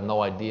 you have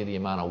no idea the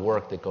amount of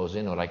work that goes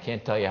into it. I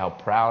can't tell you how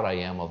proud I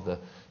am of the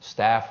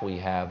staff we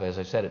have. As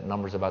I said, it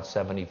numbers about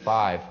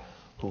 75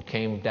 who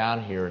came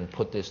down here and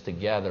put this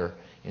together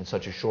in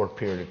such a short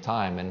period of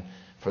time. And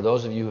for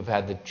those of you who've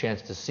had the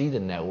chance to see the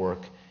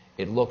network,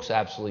 it looks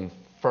absolutely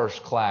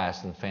first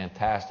class and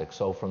fantastic.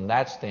 So from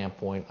that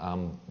standpoint,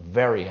 I'm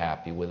very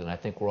happy with it, and I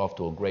think we're off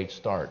to a great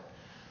start.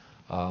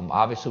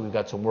 Obviously, we've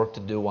got some work to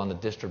do on the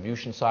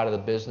distribution side of the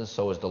business.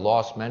 So as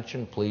DeLoss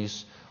mentioned,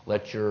 please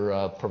let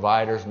your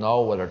providers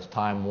know, whether it's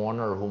Time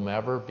Warner or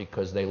whomever,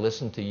 because they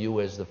listen to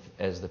you as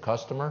the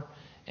customer,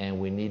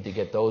 and we need to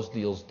get those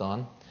deals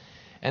done.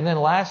 And then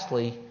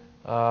lastly,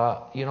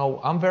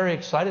 I'm very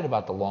excited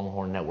about the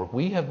Longhorn Network.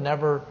 We have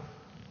never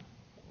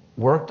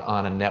worked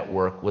on a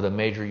network with a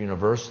major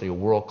university, a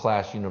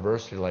world-class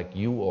university like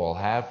you all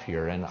have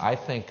here, and I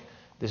think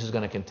this is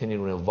going to continue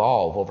to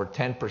evolve. Over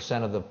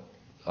 10% of the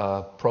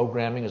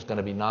programming is going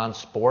to be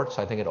non-sports.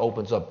 I think it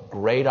opens up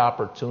great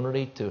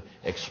opportunity to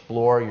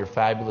explore your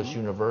fabulous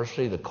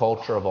university, the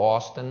culture of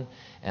Austin,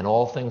 and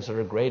all things that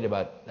are great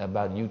about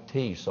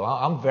UT. So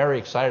I'm very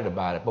excited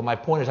about it. But my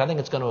point is, I think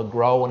it's going to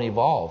grow and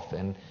evolve,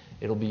 and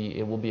it will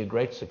be a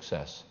great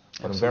success.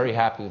 But I'm very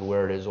happy with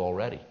where it is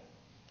already.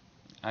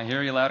 I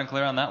hear you loud and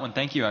clear on that one.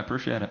 Thank you. I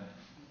appreciate it.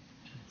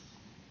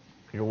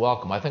 You're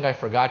welcome. I think I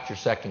forgot your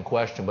second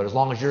question, but as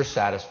long as you're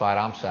satisfied,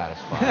 I'm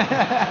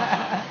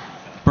satisfied.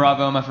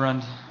 Bravo, my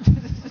friend.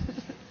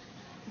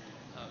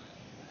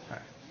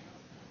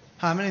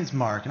 Hi, my name's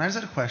Mark, and I just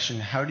had a question.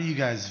 How do you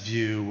guys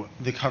view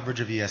the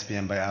coverage of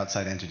ESPN by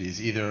outside entities,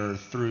 either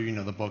through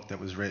the book that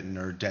was written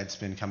or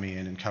Deadspin coming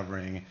in and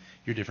covering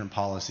your different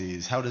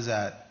policies? How do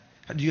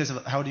you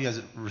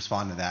guys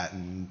respond to that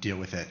and deal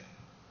with it?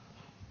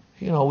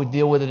 We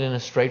deal with it in a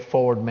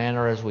straightforward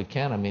manner as we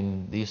can. I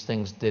mean, these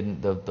things the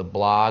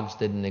blogs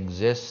didn't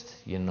exist,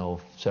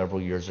 several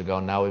years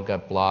ago. Now we've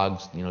got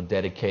blogs,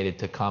 dedicated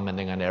to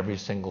commenting on every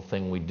single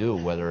thing we do,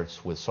 whether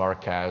it's with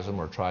sarcasm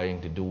or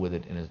trying to doing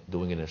it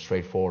in a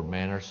straightforward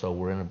manner. So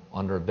we're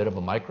under a bit of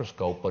a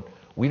microscope, but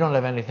we don't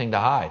have anything to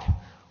hide.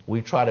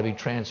 We try to be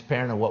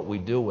transparent in what we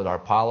do with our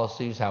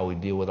policies, how we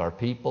deal with our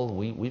people.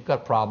 We've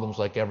got problems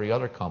like every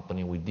other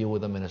company. We deal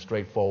with them in a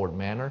straightforward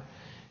manner.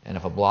 And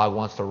if a blog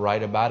wants to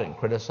write about it and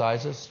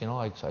criticize us,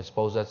 I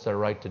suppose that's their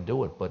right to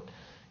do it. But,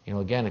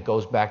 again, it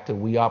goes back to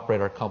we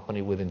operate our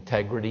company with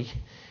integrity,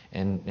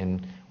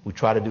 and we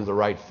try to do the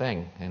right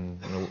thing. And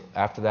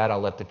after that, I'll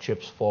let the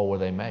chips fall where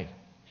they may.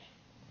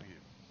 Thank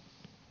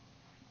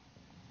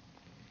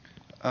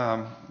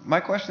you.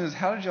 My question is,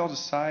 how did you all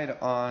decide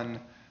on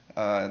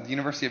the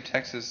University of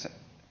Texas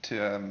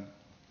to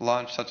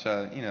launch such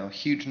a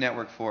huge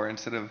network for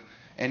instead of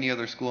any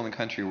other school in the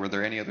country? Were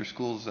there any other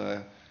schools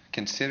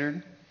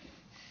considered?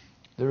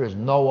 There is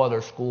no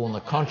other school in the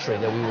country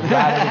that we would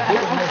rather be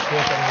doing this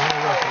with than the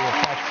University of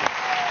Texas.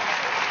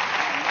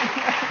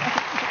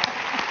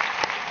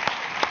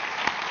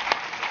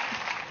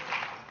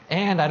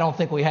 And I don't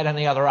think we had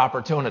any other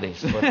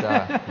opportunities. But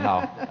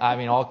no, I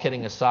mean, all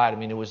kidding aside, I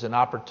mean, it was an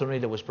opportunity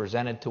that was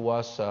presented to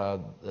us.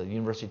 The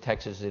University of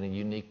Texas is in a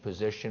unique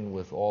position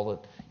with all that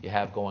you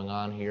have going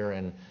on here.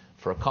 And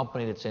for a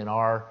company that's in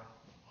our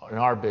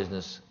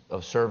business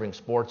of serving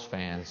sports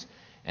fans,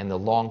 and the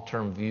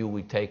long-term view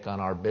we take on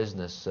our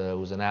business, it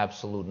was an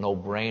absolute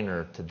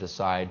no-brainer to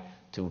decide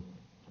to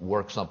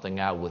work something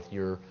out with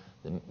your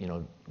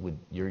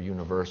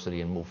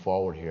university and move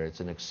forward here. It's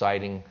an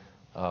exciting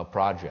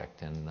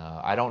project, and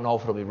I don't know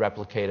if it'll be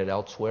replicated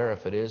elsewhere.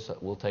 If it is,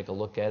 we'll take a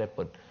look at it.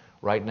 But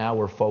right now,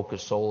 we're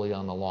focused solely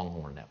on the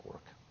Longhorn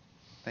Network.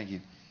 Thank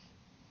you.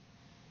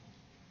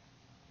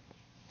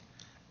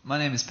 My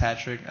name is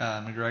Patrick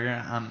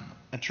McGregor. I'm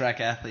a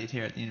track athlete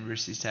here at the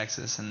University of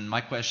Texas, and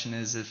my question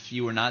is, if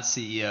you were not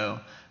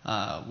CEO,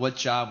 what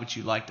job would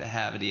you like to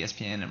have at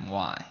ESPN and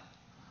why?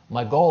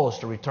 My goal is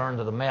to return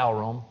to the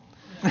mailroom.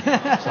 So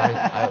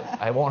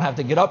I won't have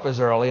to get up as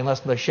early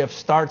unless the shift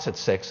starts at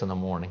 6 in the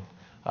morning.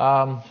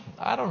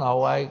 I don't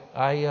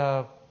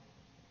know.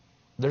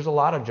 There's a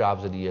lot of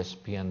jobs at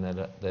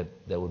ESPN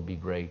that would be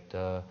great.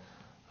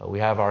 We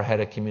have our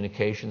head of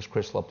communications,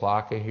 Chris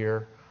LaPlaca,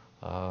 here.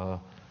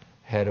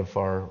 Head of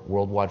our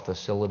worldwide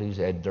facilities,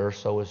 Ed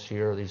Durso, is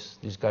here.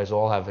 These guys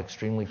all have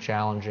extremely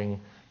challenging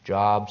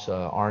jobs.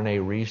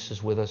 Arne Reese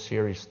is with us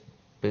here. He's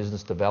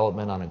business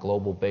development on a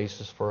global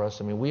basis for us.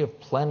 I mean, we have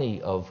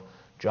plenty of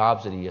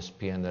jobs at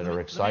ESPN that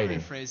are exciting.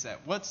 Let me rephrase that.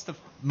 What's the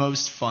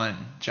most fun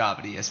job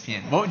at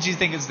ESPN? What would you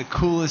think is the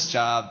coolest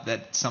job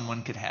that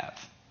someone could have?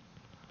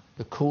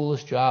 The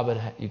coolest job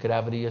you could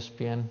have at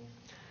ESPN?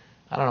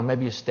 I don't know,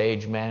 maybe a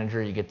stage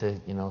manager. You get to,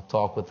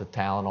 talk with the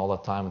talent all the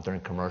time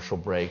during commercial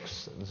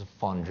breaks. It's a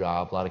fun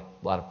job. A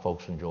lot of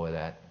folks enjoy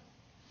that.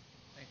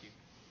 Thank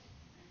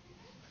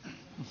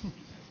you.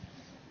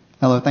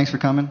 Hello, thanks for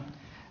coming.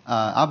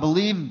 I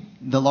believe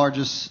the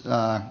largest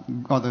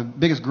or the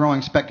biggest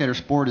growing spectator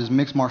sport is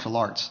mixed martial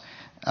arts.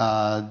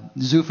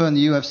 Zuffa and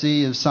the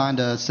UFC have signed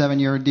a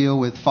 7-year deal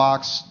with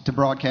Fox to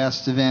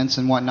broadcast events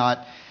and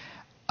whatnot.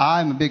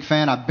 I'm a big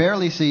fan. I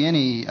barely see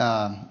any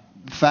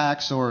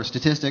facts or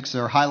statistics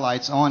or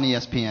highlights on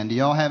ESPN. Do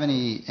y'all have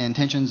any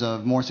intentions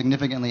of more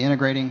significantly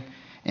integrating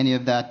any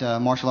of that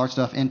martial arts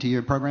stuff into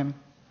your programming?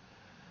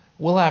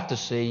 We'll have to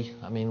see.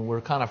 I mean,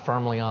 we're kind of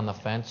firmly on the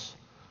fence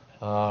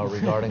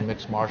regarding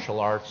mixed martial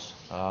arts.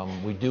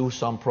 We do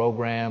some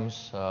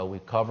programs. We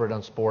cover it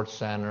on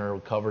SportsCenter.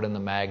 We cover it in the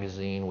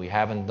magazine. We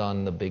haven't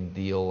done the big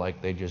deal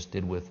like they just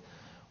did with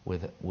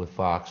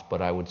Fox,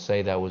 but I would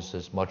say that was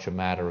as much a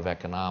matter of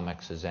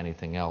economics as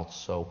anything else.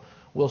 So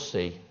we'll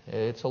see.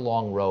 It's a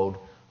long road.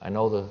 I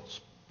know the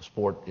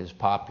sport is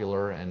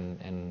popular,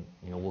 and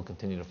we'll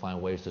continue to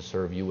find ways to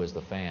serve you as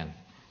the fan.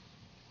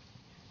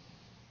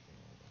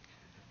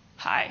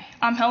 Hi,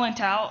 I'm Helen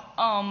Tout.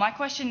 My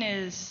question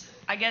is,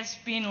 I guess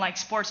being like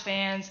sports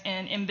fans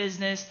and in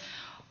business,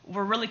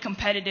 we're really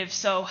competitive.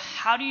 So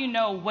how do you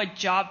know what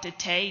job to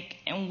take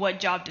and what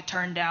job to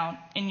turn down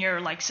in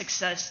your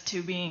success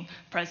to being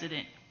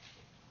president?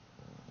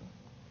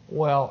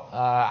 Well,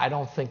 I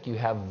don't think you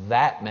have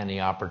that many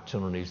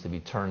opportunities to be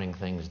turning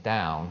things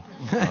down.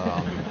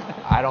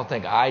 I don't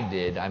think I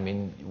did. I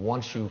mean,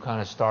 once you kind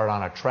of start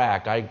on a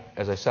track,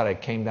 as I said, I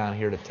came down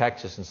here to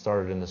Texas and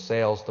started in the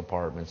sales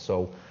department.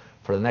 So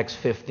for the next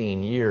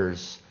 15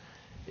 years,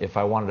 if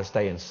I wanted to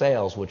stay in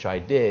sales, which I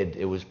did,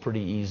 it was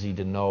pretty easy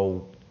to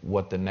know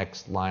what the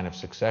next line of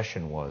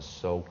succession was.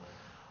 So,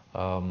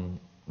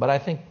 but I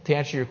think to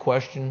answer your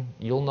question,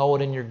 you'll know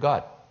it in your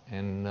gut.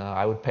 And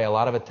I would pay a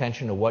lot of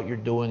attention to what you're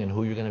doing and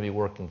who you're going to be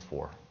working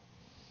for. All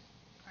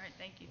right,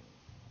 thank you.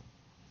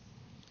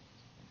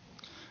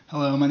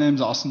 Hello, my name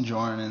is Austin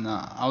Jorn, and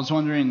I was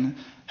wondering,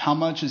 how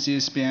much is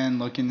ESPN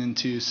looking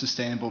into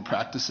sustainable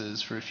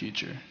practices for the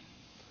future?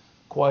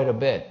 Quite a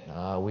bit.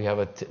 We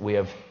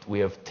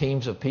have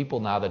teams of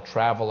people now that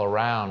travel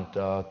around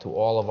to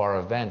all of our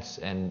events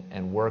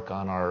and work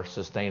on our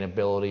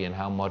sustainability and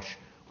how much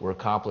we're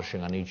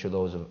accomplishing on each of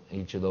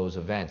those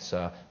events.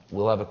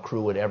 We'll have a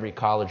crew at every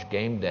college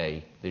game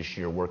day this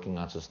year working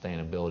on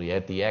sustainability,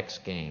 at the X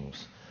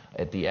Games,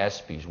 at the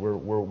ESPYs.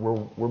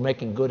 We're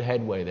making good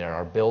headway there.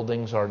 Our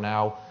buildings are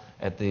now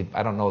at the,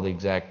 I don't know the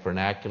exact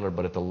vernacular,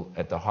 but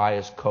at the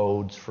highest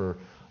codes for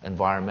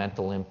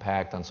environmental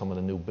impact on some of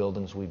the new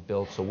buildings we've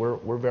built. So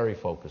we're very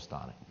focused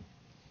on it.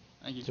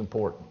 Thank you. It's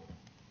important.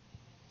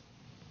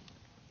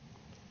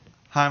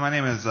 Hi, my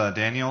name is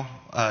Daniel.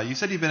 You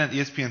said you've been at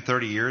ESPN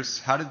 30 years.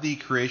 How did the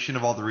creation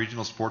of all the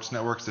regional sports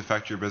networks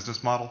affect your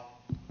business model?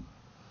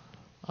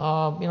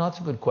 That's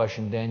a good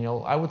question,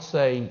 Daniel. I would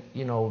say,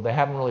 they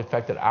haven't really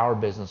affected our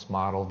business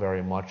model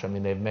very much. I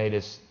mean, they've made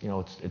us,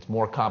 it's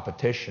more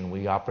competition.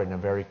 We operate in a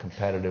very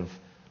competitive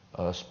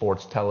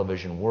sports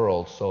television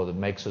world, so that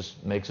makes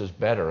us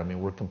better. I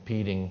mean, we're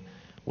competing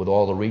with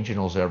all the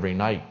regionals every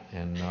night,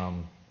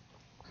 and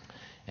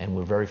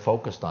we're very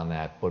focused on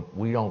that. But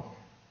we don't.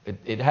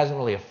 It hasn't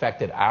really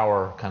affected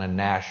our kind of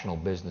national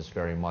business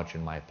very much,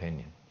 in my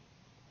opinion.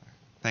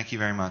 Thank you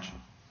very much.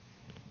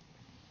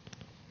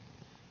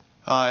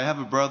 I have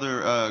a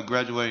brother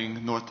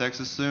graduating North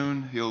Texas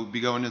soon. He'll be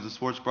going into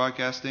sports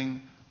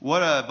broadcasting.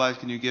 What advice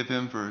can you give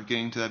him for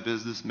getting into that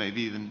business,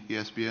 maybe even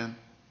ESPN?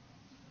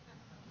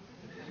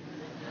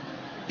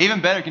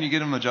 Even better, can you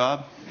get him a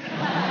job?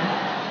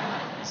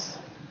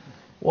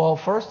 Well,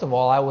 first of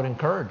all, I would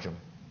encourage him,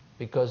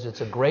 because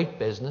it's a great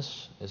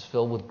business, it's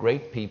filled with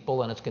great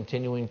people, and it's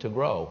continuing to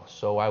grow.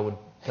 So I would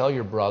tell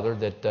your brother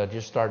that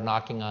just start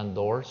knocking on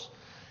doors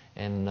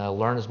and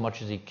learn as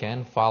much as he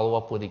can, follow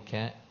up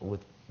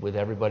with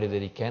everybody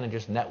that he can, and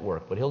just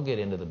network. But he'll get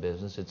into the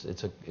business.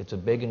 It's a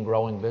big and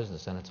growing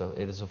business, and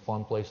it is a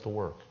fun place to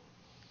work.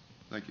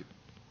 Thank you.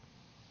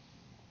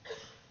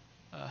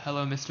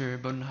 Hello,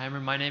 Mr.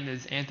 Bodenheimer. My name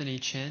is Anthony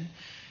Chin.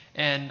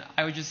 And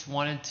I just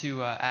wanted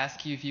to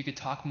ask you if you could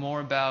talk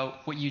more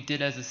about what you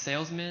did as a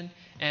salesman,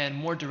 and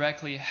more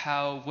directly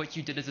how what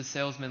you did as a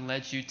salesman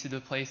led you to the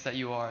place that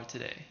you are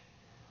today.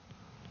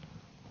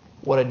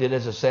 What I did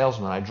as a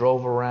salesman, I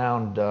drove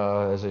around,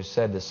 as I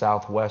said, the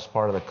southwest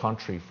part of the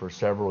country for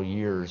several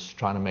years,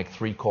 trying to make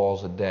 3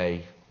 calls a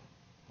day,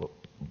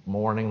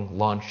 morning,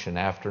 lunch, and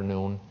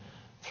afternoon,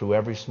 through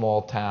every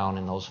small town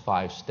in those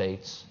 5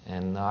 states.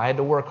 And I had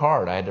to work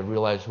hard. I had to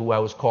realize who I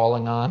was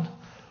calling on,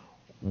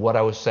 what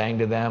I was saying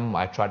to them.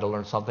 I tried to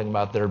learn something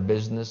about their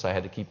business. I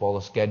had to keep all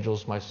the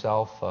schedules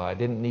myself. I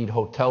didn't need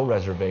hotel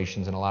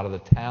reservations in a lot of the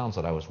towns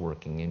that I was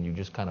working in. You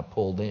just kind of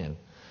pulled in.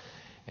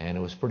 And it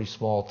was a pretty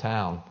small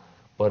town.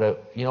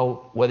 But,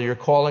 whether you're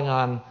calling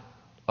on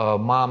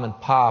mom and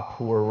pop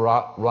who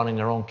are running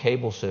their own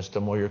cable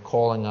system, or you're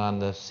calling on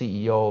the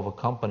CEO of a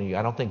company,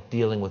 I don't think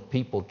dealing with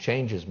people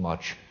changes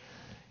much.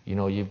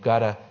 You've got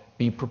to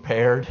be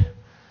prepared.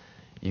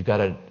 You've got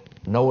to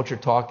know what you're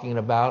talking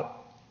about.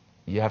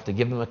 You have to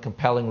give them a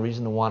compelling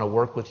reason to want to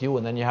work with you,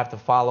 and then you have to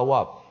follow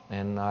up.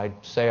 And I'd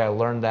say I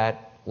learned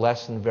that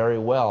lesson very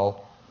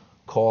well,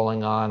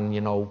 calling on,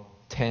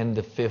 10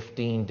 to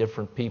 15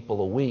 different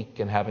people a week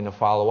and having to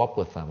follow up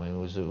with them. I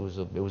mean,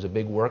 it was a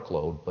big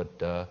workload,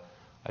 but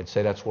I'd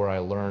say that's where I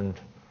learned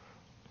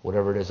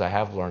whatever it is I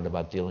have learned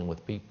about dealing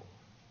with people.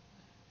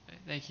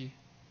 Thank you.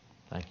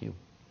 Thank you.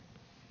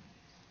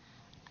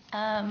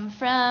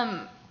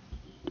 From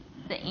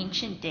the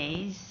ancient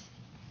days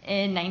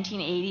in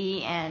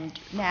 1980 and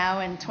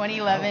now in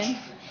 2011,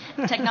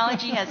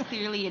 technology has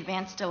clearly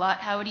advanced a lot.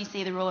 How would you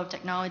say the role of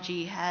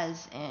technology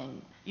has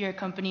in your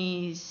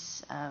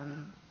company's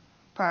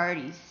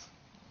priorities?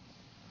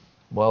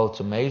 Well, it's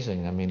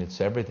amazing. I mean,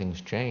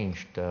 everything's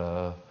changed.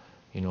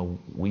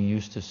 We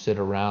used to sit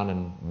around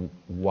and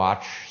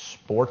watch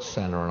Sports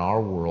Center in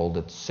our world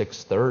at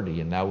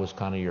 6:30, and that was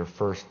kind of your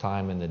first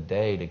time in the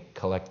day to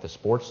collect the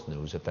sports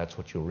news, if that's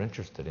what you were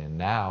interested in.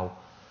 Now,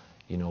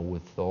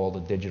 with all the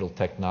digital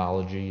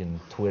technology and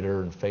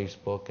Twitter and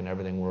Facebook and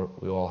everything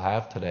we all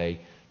have today,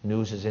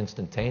 news is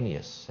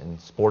instantaneous, and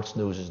sports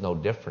news is no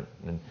different.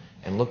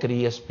 And look at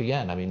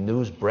ESPN. I mean,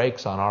 news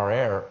breaks on our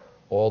air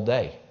all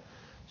day.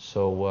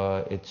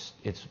 So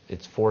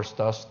it's forced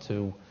us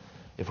to,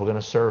 if we're going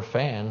to serve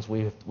fans,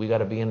 we got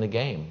to be in the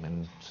game.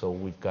 And so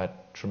we've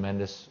got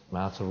tremendous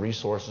amounts of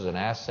resources and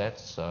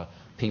assets,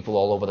 people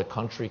all over the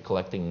country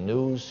collecting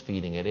news,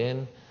 feeding it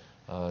in,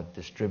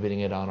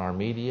 distributing it on our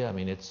media. I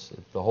mean,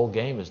 the whole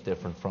game is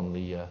different from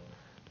the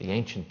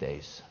ancient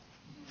days.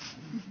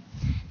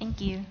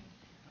 Thank you.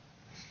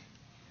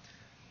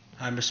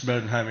 Hi, Mr.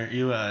 Bodenheimer.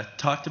 You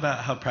talked about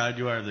how proud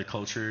you are of the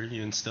culture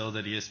you instilled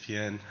at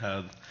ESPN,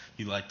 how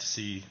you like to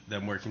see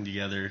them working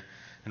together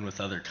and with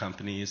other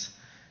companies.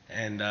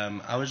 And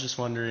I was just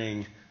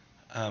wondering,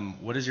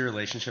 what is your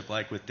relationship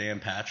like with Dan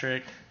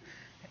Patrick?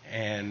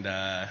 And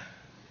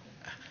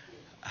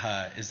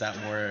is that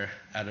more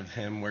out of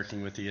him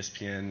working with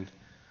ESPN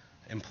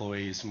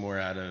employees, more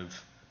out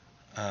of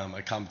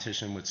a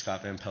competition with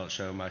Scott Van Pelt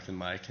Show, Mike and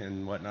Mike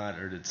and whatnot,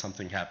 or did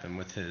something happen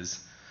with his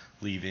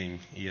leaving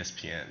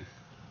ESPN?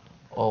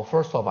 Well,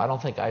 first off, I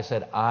don't think I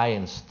said I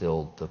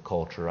instilled the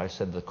culture. I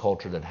said the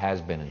culture that has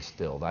been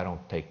instilled. I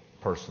don't take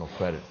personal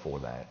credit for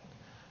that.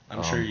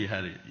 I'm sure you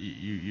had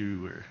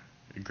you were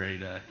a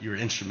great you were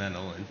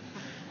instrumental in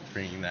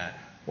bringing that.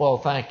 Well,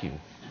 thank you.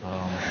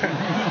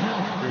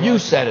 You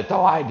said it,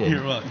 though. I didn't.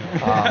 You're welcome.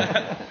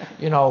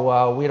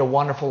 We had a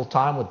wonderful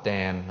time with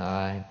Dan.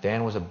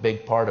 Dan was a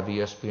big part of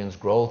ESPN's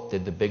growth,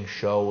 did the big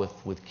show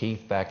with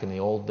Keith back in the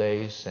old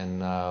days,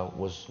 and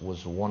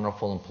was a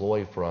wonderful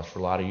employee for us for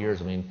a lot of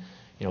years. I mean,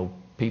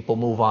 people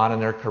move on in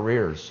their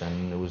careers,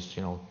 and it was,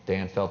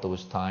 Dan felt it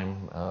was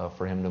time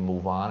for him to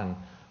move on, and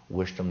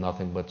wished him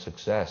nothing but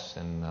success.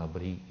 And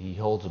but he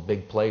holds a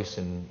big place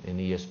in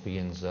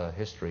ESPN's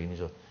history,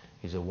 and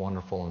he's a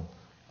wonderful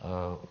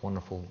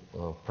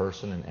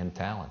person and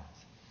talent.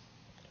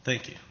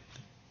 Thank you.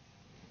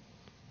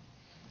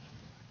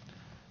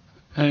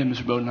 Hey,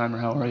 Mr. Bodenheimer,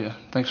 how are you?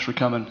 Thanks for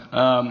coming.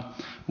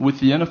 With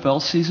the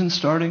NFL season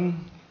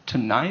starting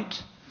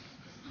tonight,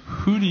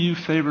 who do you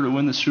favor to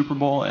win the Super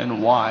Bowl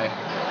and why?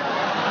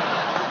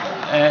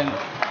 And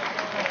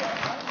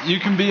you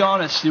can be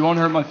honest. You won't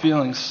hurt my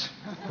feelings.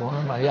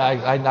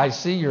 Yeah, I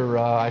see your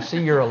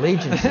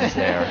allegiances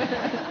there.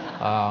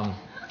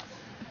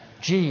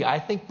 I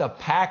think the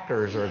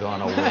Packers are going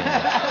to win.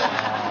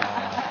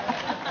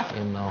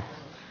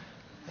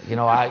 You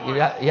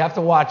have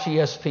to watch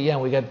ESPN.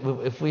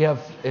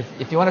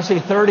 If you want to see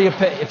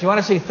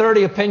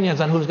 30 opinions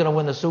on who's going to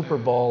win the Super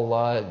Bowl,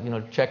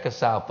 check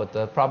us out.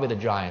 But probably the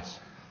Giants.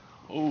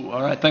 Oh,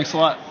 all right. Thanks a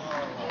lot.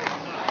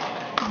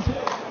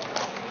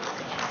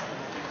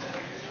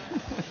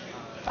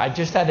 I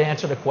just had to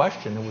answer the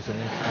question. It was an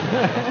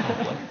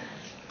interesting question.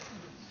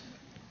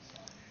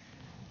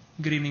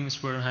 Good evening,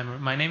 Mr. Bodenheimer.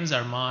 My name is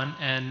Arman,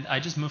 and I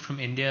just moved from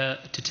India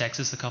to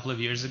Texas a couple of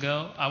years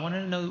ago. I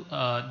wanted to know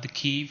the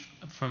key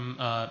from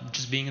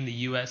just being in the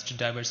U.S. to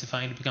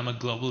diversifying to become a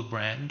global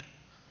brand.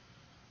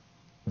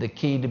 The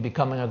key to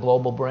becoming a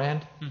global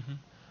brand? Mm-hmm.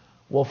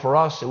 Well, for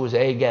us, it was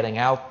A, getting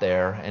out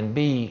there, and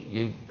B,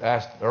 you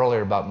asked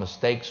earlier about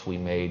mistakes we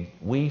made.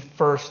 We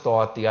first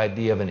thought the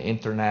idea of an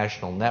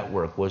international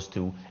network was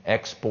to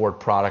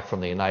export product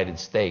from the United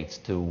States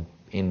to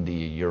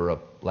India,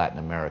 Europe, Latin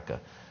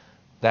America.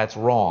 That's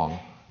wrong.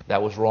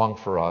 That was wrong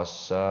for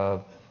us.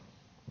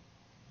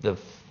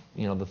 The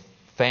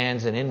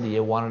fans in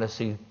India wanted to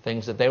see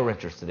things that they were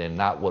interested in,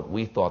 not what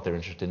we thought they were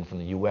interested in from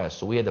the U.S.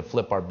 So we had to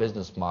flip our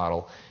business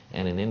model,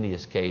 and in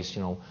India's case,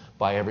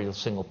 buy every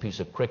single piece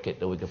of cricket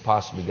that we could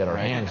possibly get our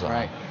hands on.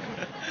 Right.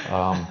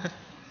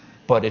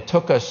 But it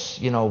took us,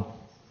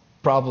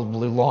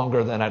 probably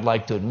longer than I'd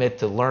like to admit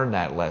to learn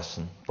that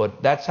lesson.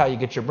 But that's how you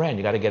get your brand.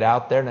 You got to get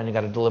out there, and then you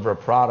got to deliver a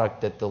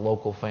product that the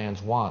local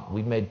fans want.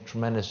 We've made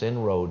tremendous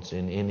inroads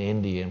in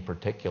India in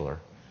particular,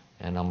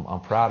 and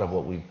I'm proud of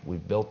what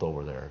we've built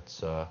over there.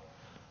 It's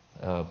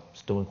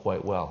doing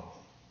quite well.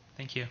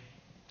 Thank you.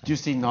 Do you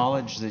see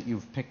knowledge that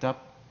you've picked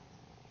up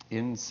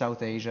in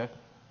South Asia,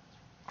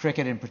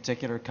 cricket in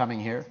particular,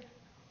 coming here?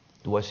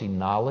 Do I see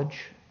knowledge?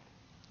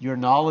 Your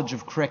knowledge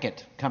of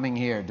cricket coming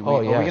here. Yes.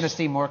 Are we going to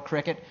see more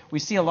cricket? We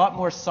see a lot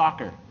more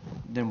soccer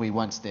than we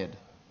once did.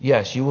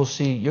 Yes, you're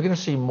going to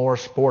see more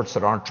sports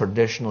that aren't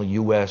traditional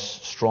U.S.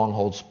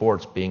 stronghold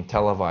sports being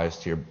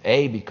televised here.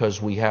 A,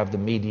 because we have the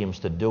mediums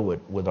to do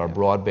it with our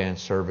broadband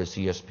service,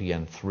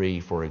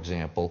 ESPN3, for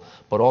example,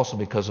 but also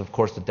because, of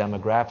course, the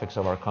demographics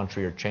of our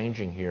country are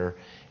changing here,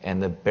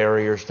 and the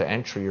barriers to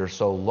entry are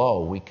so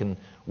low. We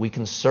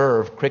can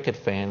serve cricket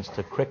fans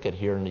to cricket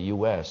here in the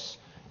U.S.,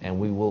 and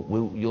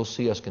you'll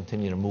see us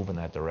continue to move in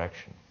that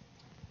direction.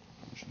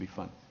 It should be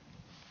fun.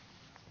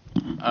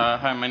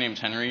 Hi, my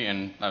name's Henry,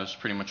 and that was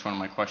pretty much one of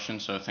my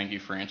questions, so thank you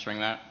for answering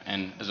that.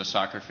 And as a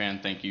soccer fan,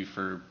 thank you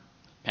for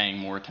paying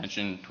more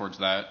attention towards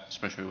that,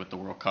 especially with the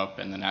World Cup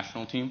and the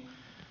national team.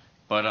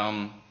 But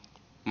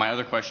my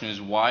other question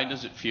is, why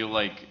does it feel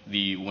like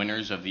the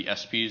winners of the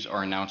ESPYs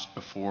are announced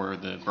before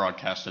the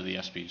broadcast of the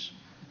ESPYs?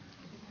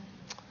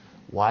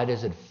 Why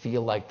does it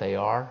feel like they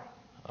are?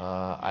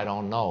 I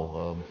don't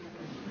know.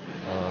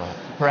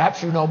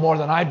 Perhaps you know more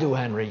than I do,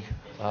 Henry.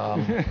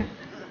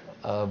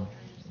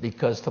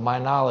 Because to my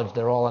knowledge,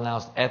 they're all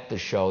announced at the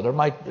show.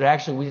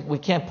 We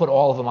can't put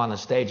all of them on the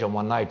stage on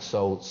one night,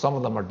 so some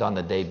of them are done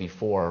the day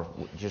before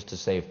just to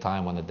save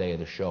time on the day of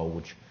the show,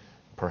 which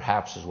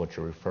perhaps is what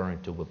you're referring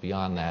to. But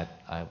beyond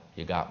that,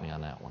 you got me on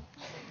that one.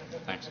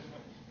 Thanks.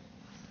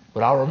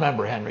 But I'll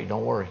remember, Henry,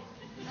 don't worry.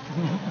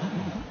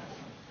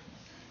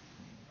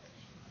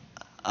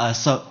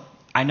 So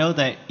I know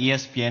that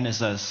ESPN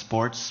is a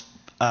sports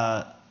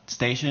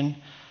station,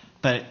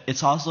 but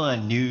it's also a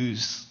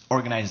news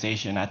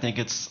organization. I think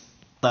it's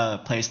the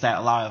place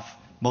that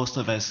most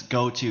of us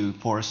go to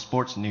for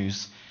sports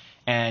news.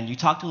 And you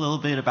talked a little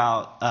bit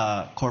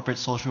about corporate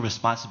social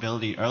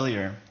responsibility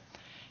earlier.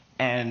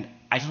 And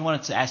I just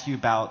wanted to ask you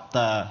about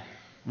the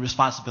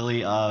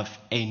responsibility of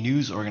a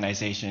news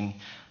organization,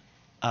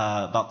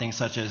 about things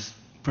such as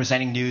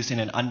presenting news in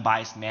an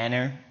unbiased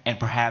manner and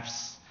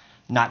perhaps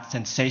not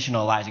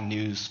sensationalizing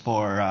news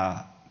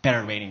for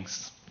better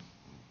ratings.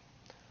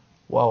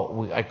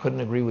 Well, I couldn't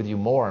agree with you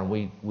more, and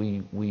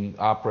we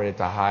operate at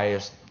the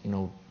highest,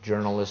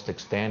 journalistic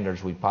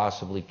standards we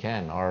possibly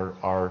can.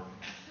 Our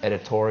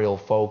editorial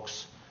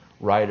folks,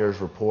 writers,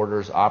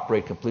 reporters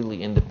operate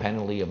completely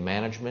independently of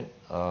management.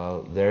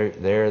 They're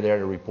there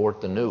to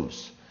report the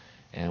news,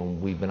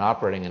 and we've been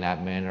operating in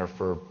that manner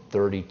for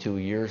 32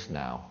 years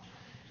now.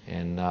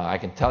 And I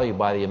can tell you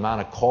by the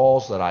amount of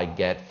calls that I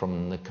get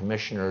from the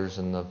commissioners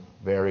and the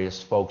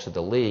various folks at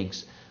the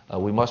leagues,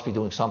 we must be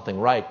doing something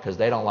right because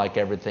they don't like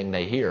everything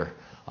they hear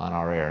on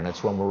our air, and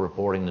that's when we're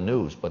reporting the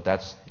news. But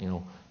that's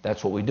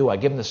what we do. I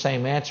give them the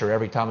same answer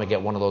every time I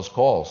get one of those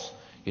calls.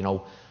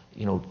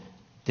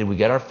 Did we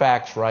get our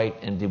facts right,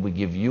 and did we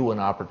give you an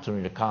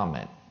opportunity to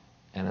comment?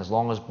 And as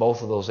long as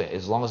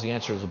the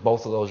answer is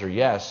both of those are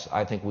yes,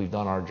 I think we've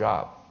done our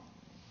job.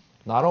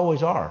 Not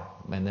always are,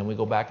 and then we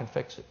go back and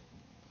fix it.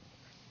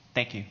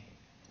 Thank you.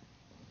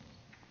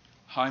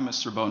 Hi,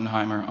 Mr.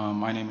 Bodenheimer.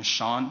 My name is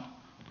Sean.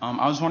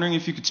 I was wondering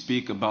if you could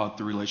speak about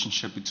the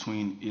relationship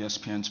between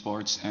ESPN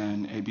Sports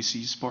and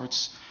ABC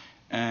Sports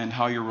and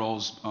how your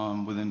roles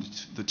within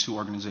the two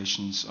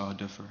organizations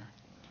differ.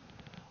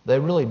 They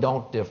really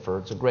don't differ.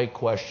 It's a great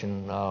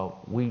question.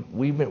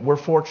 We're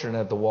fortunate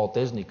at the Walt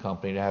Disney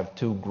Company to have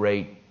two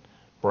great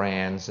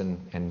brands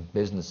and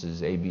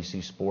businesses,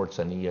 ABC Sports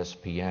and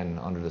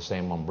ESPN, under the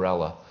same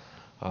umbrella.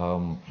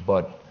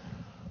 But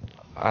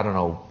I don't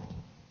know,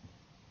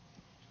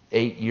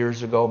 8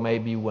 years ago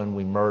maybe when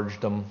we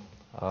merged them,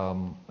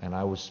 and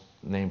I was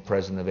named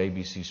president of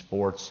ABC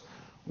Sports,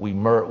 we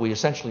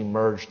essentially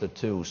merged the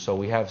two. So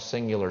we have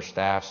singular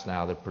staffs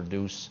now that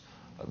produce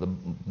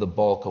the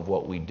bulk of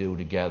what we do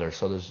together.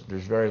 So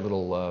there's very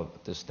little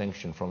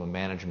distinction from a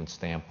management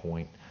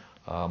standpoint.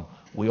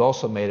 We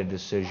also made a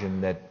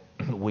decision that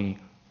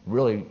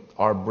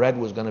our bread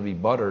was going to be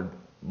buttered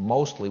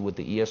mostly with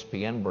the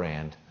ESPN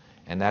brand,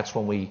 and that's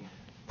when we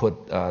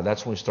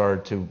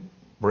started to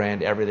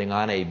brand everything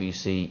on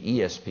ABC,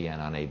 ESPN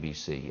on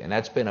ABC. And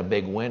that's been a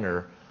big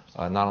winner,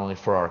 not only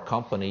for our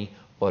company,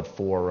 but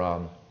for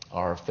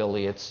our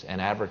affiliates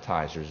and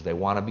advertisers. They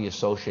want to be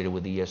associated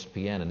with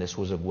ESPN, and this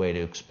was a way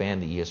to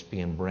expand the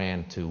ESPN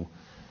brand to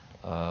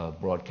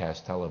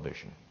broadcast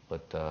television.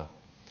 But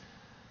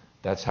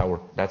that's how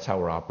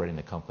we're operating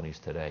the companies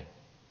today.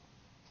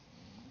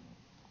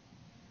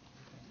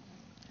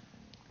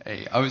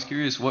 Hey, I was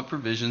curious, what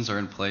provisions are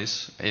in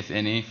place, if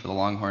any, for the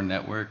Longhorn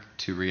Network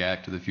to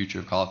react to the future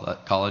of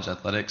college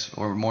athletics?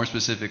 Or more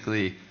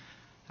specifically,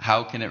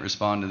 how can it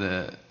respond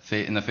to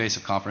in the face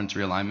of conference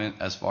realignment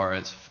as far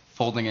as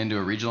folding into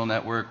a regional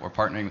network or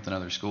partnering with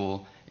another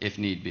school, if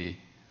need be?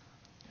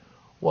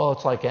 Well,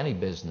 it's like any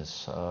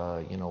business.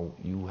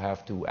 You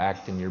have to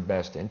act in your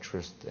best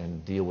interest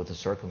and deal with the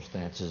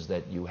circumstances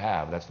that you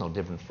have. That's no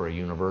different for a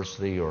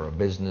university or a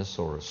business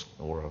or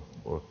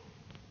a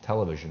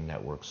television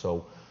network.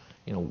 So,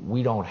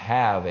 we don't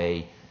have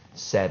a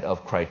set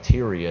of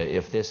criteria.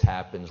 If this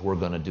happens, we're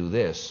going to do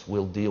this.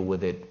 We'll deal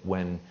with it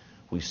when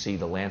we see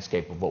the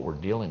landscape of what we're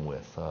dealing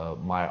with.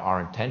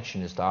 Our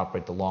intention is to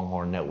operate the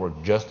Longhorn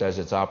Network just as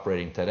it's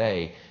operating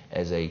today,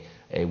 as a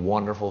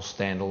wonderful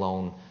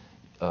standalone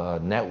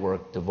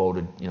network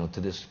devoted, to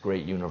this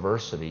great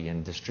university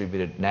and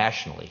distributed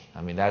nationally.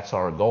 I mean, that's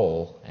our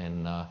goal.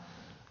 And I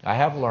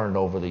have learned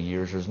over the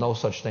years there's no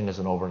such thing as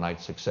an overnight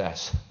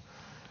success.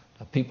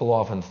 People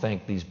often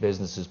think these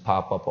businesses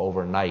pop up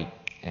overnight,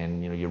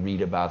 and you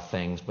read about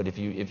things. But if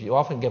you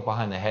often get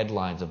behind the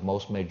headlines of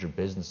most major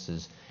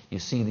businesses, you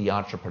see the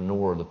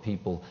entrepreneur, the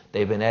people.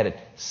 They've been at it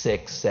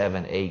 6,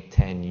 7, 8,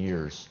 10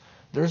 years.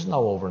 There's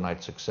no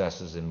overnight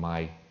successes in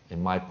my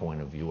point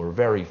of view, or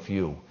very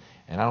few.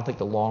 And I don't think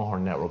the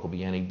Longhorn Network will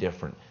be any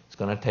different. It's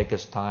going to take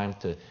us time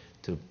to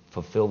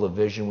fulfill the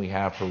vision we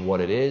have for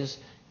what it is,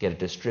 get it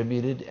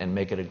distributed, and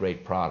make it a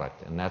great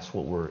product. And that's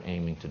what we're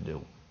aiming to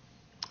do.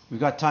 We've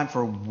got time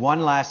for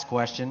one last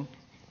question.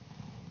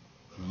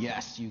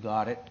 Yes, you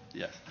got it.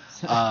 Yes.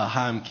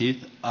 Hi, I'm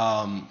Keith.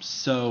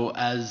 So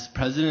as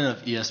president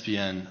of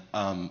ESPN,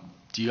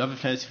 do you have a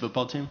fantasy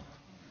football team?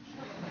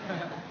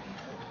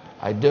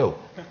 I do.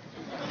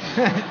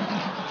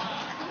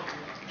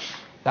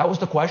 That was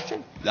the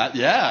question?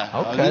 Yeah.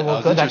 Okay,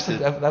 well, good.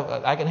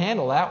 I can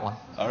handle that one.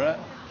 All right.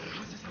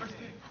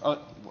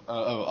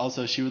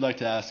 Also, she would like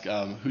to ask,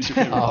 who's your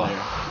favorite player?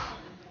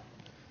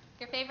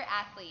 Your favorite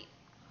athlete?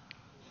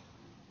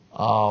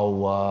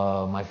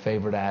 My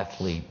favorite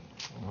athlete.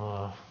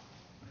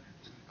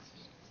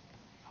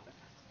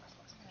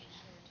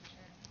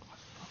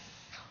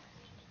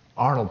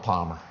 Arnold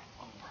Palmer.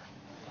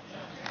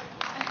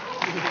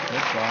 Good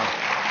job.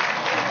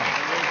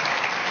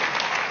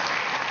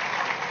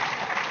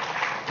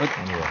 But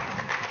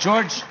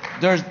George,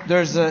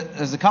 there's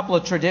a couple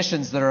of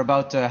traditions that are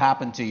about to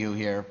happen to you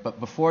here. But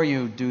before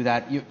you do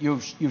that,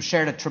 you've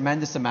shared a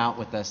tremendous amount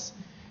with us,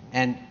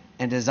 and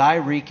as I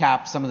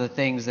recap some of the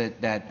things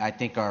that I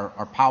think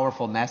are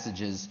powerful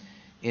messages,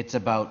 it's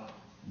about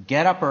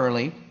get up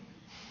early.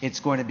 It's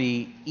going to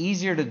be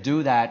easier to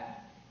do that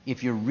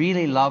if you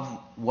really love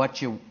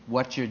what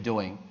you're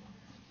doing.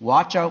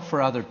 Watch out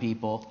for other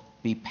people.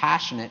 Be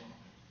passionate.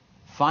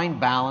 Find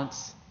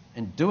balance,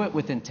 and do it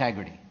with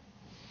integrity.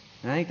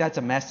 And I think that's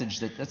a message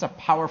that's a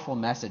powerful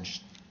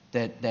message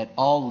that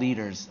all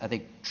leaders, I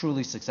think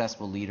truly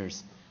successful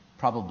leaders,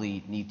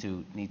 probably need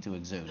to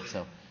exude.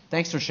 So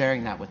thanks for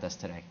sharing that with us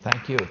today.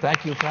 Thank you.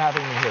 Thank you for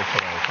having me here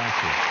today. Thank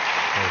you.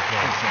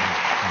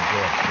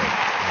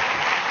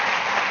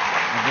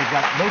 And we've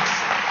got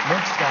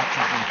Luke's got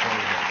something for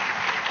you there.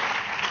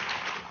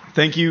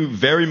 Thank you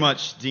very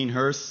much, Dean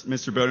Hurst,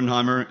 Mr.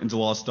 Bodenheimer, and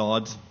DeLoss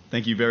Dodds.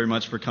 Thank you very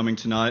much for coming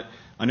tonight.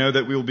 I know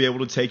that we will be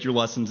able to take your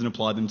lessons and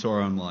apply them to our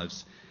own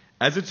lives.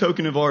 As a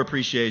token of our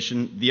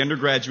appreciation, the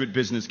Undergraduate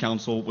Business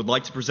Council would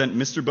like to present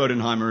Mr.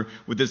 Bodenheimer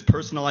with his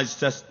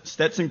personalized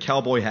Stetson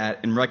cowboy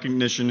hat in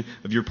recognition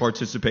of your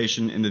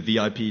participation in the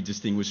V.I.P.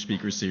 Distinguished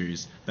Speaker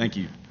Series. Thank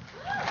you.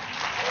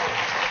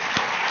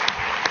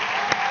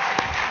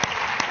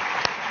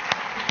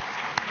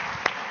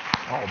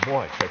 Oh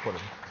boy, check what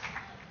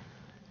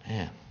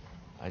man.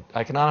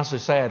 I can honestly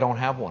say I don't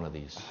have one of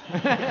these.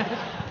 All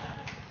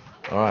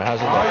right,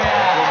 how's it going?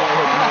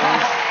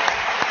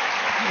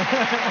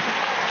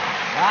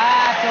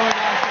 That's what we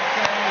like to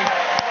say.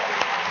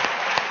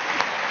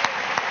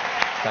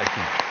 Thank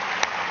you.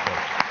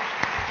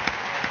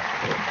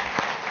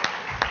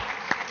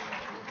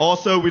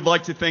 Also, we'd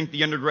like to thank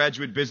the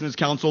Undergraduate Business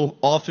Council,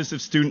 Office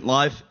of Student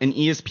Life, and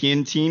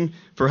ESPN team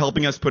for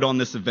helping us put on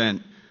this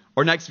event.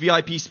 Our next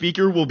VIP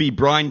speaker will be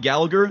Brian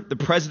Gallagher, the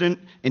President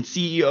and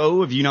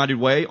CEO of United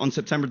Way, on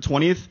September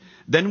 20th.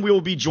 Then we will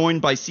be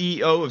joined by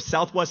CEO of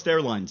Southwest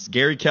Airlines,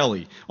 Gary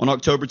Kelly, on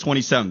October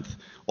 27th.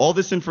 All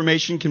this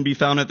information can be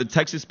found at the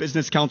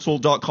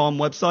TexasBusinessCouncil.com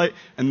website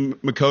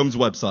and Macomb's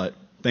website.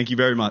 Thank you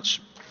very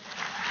much.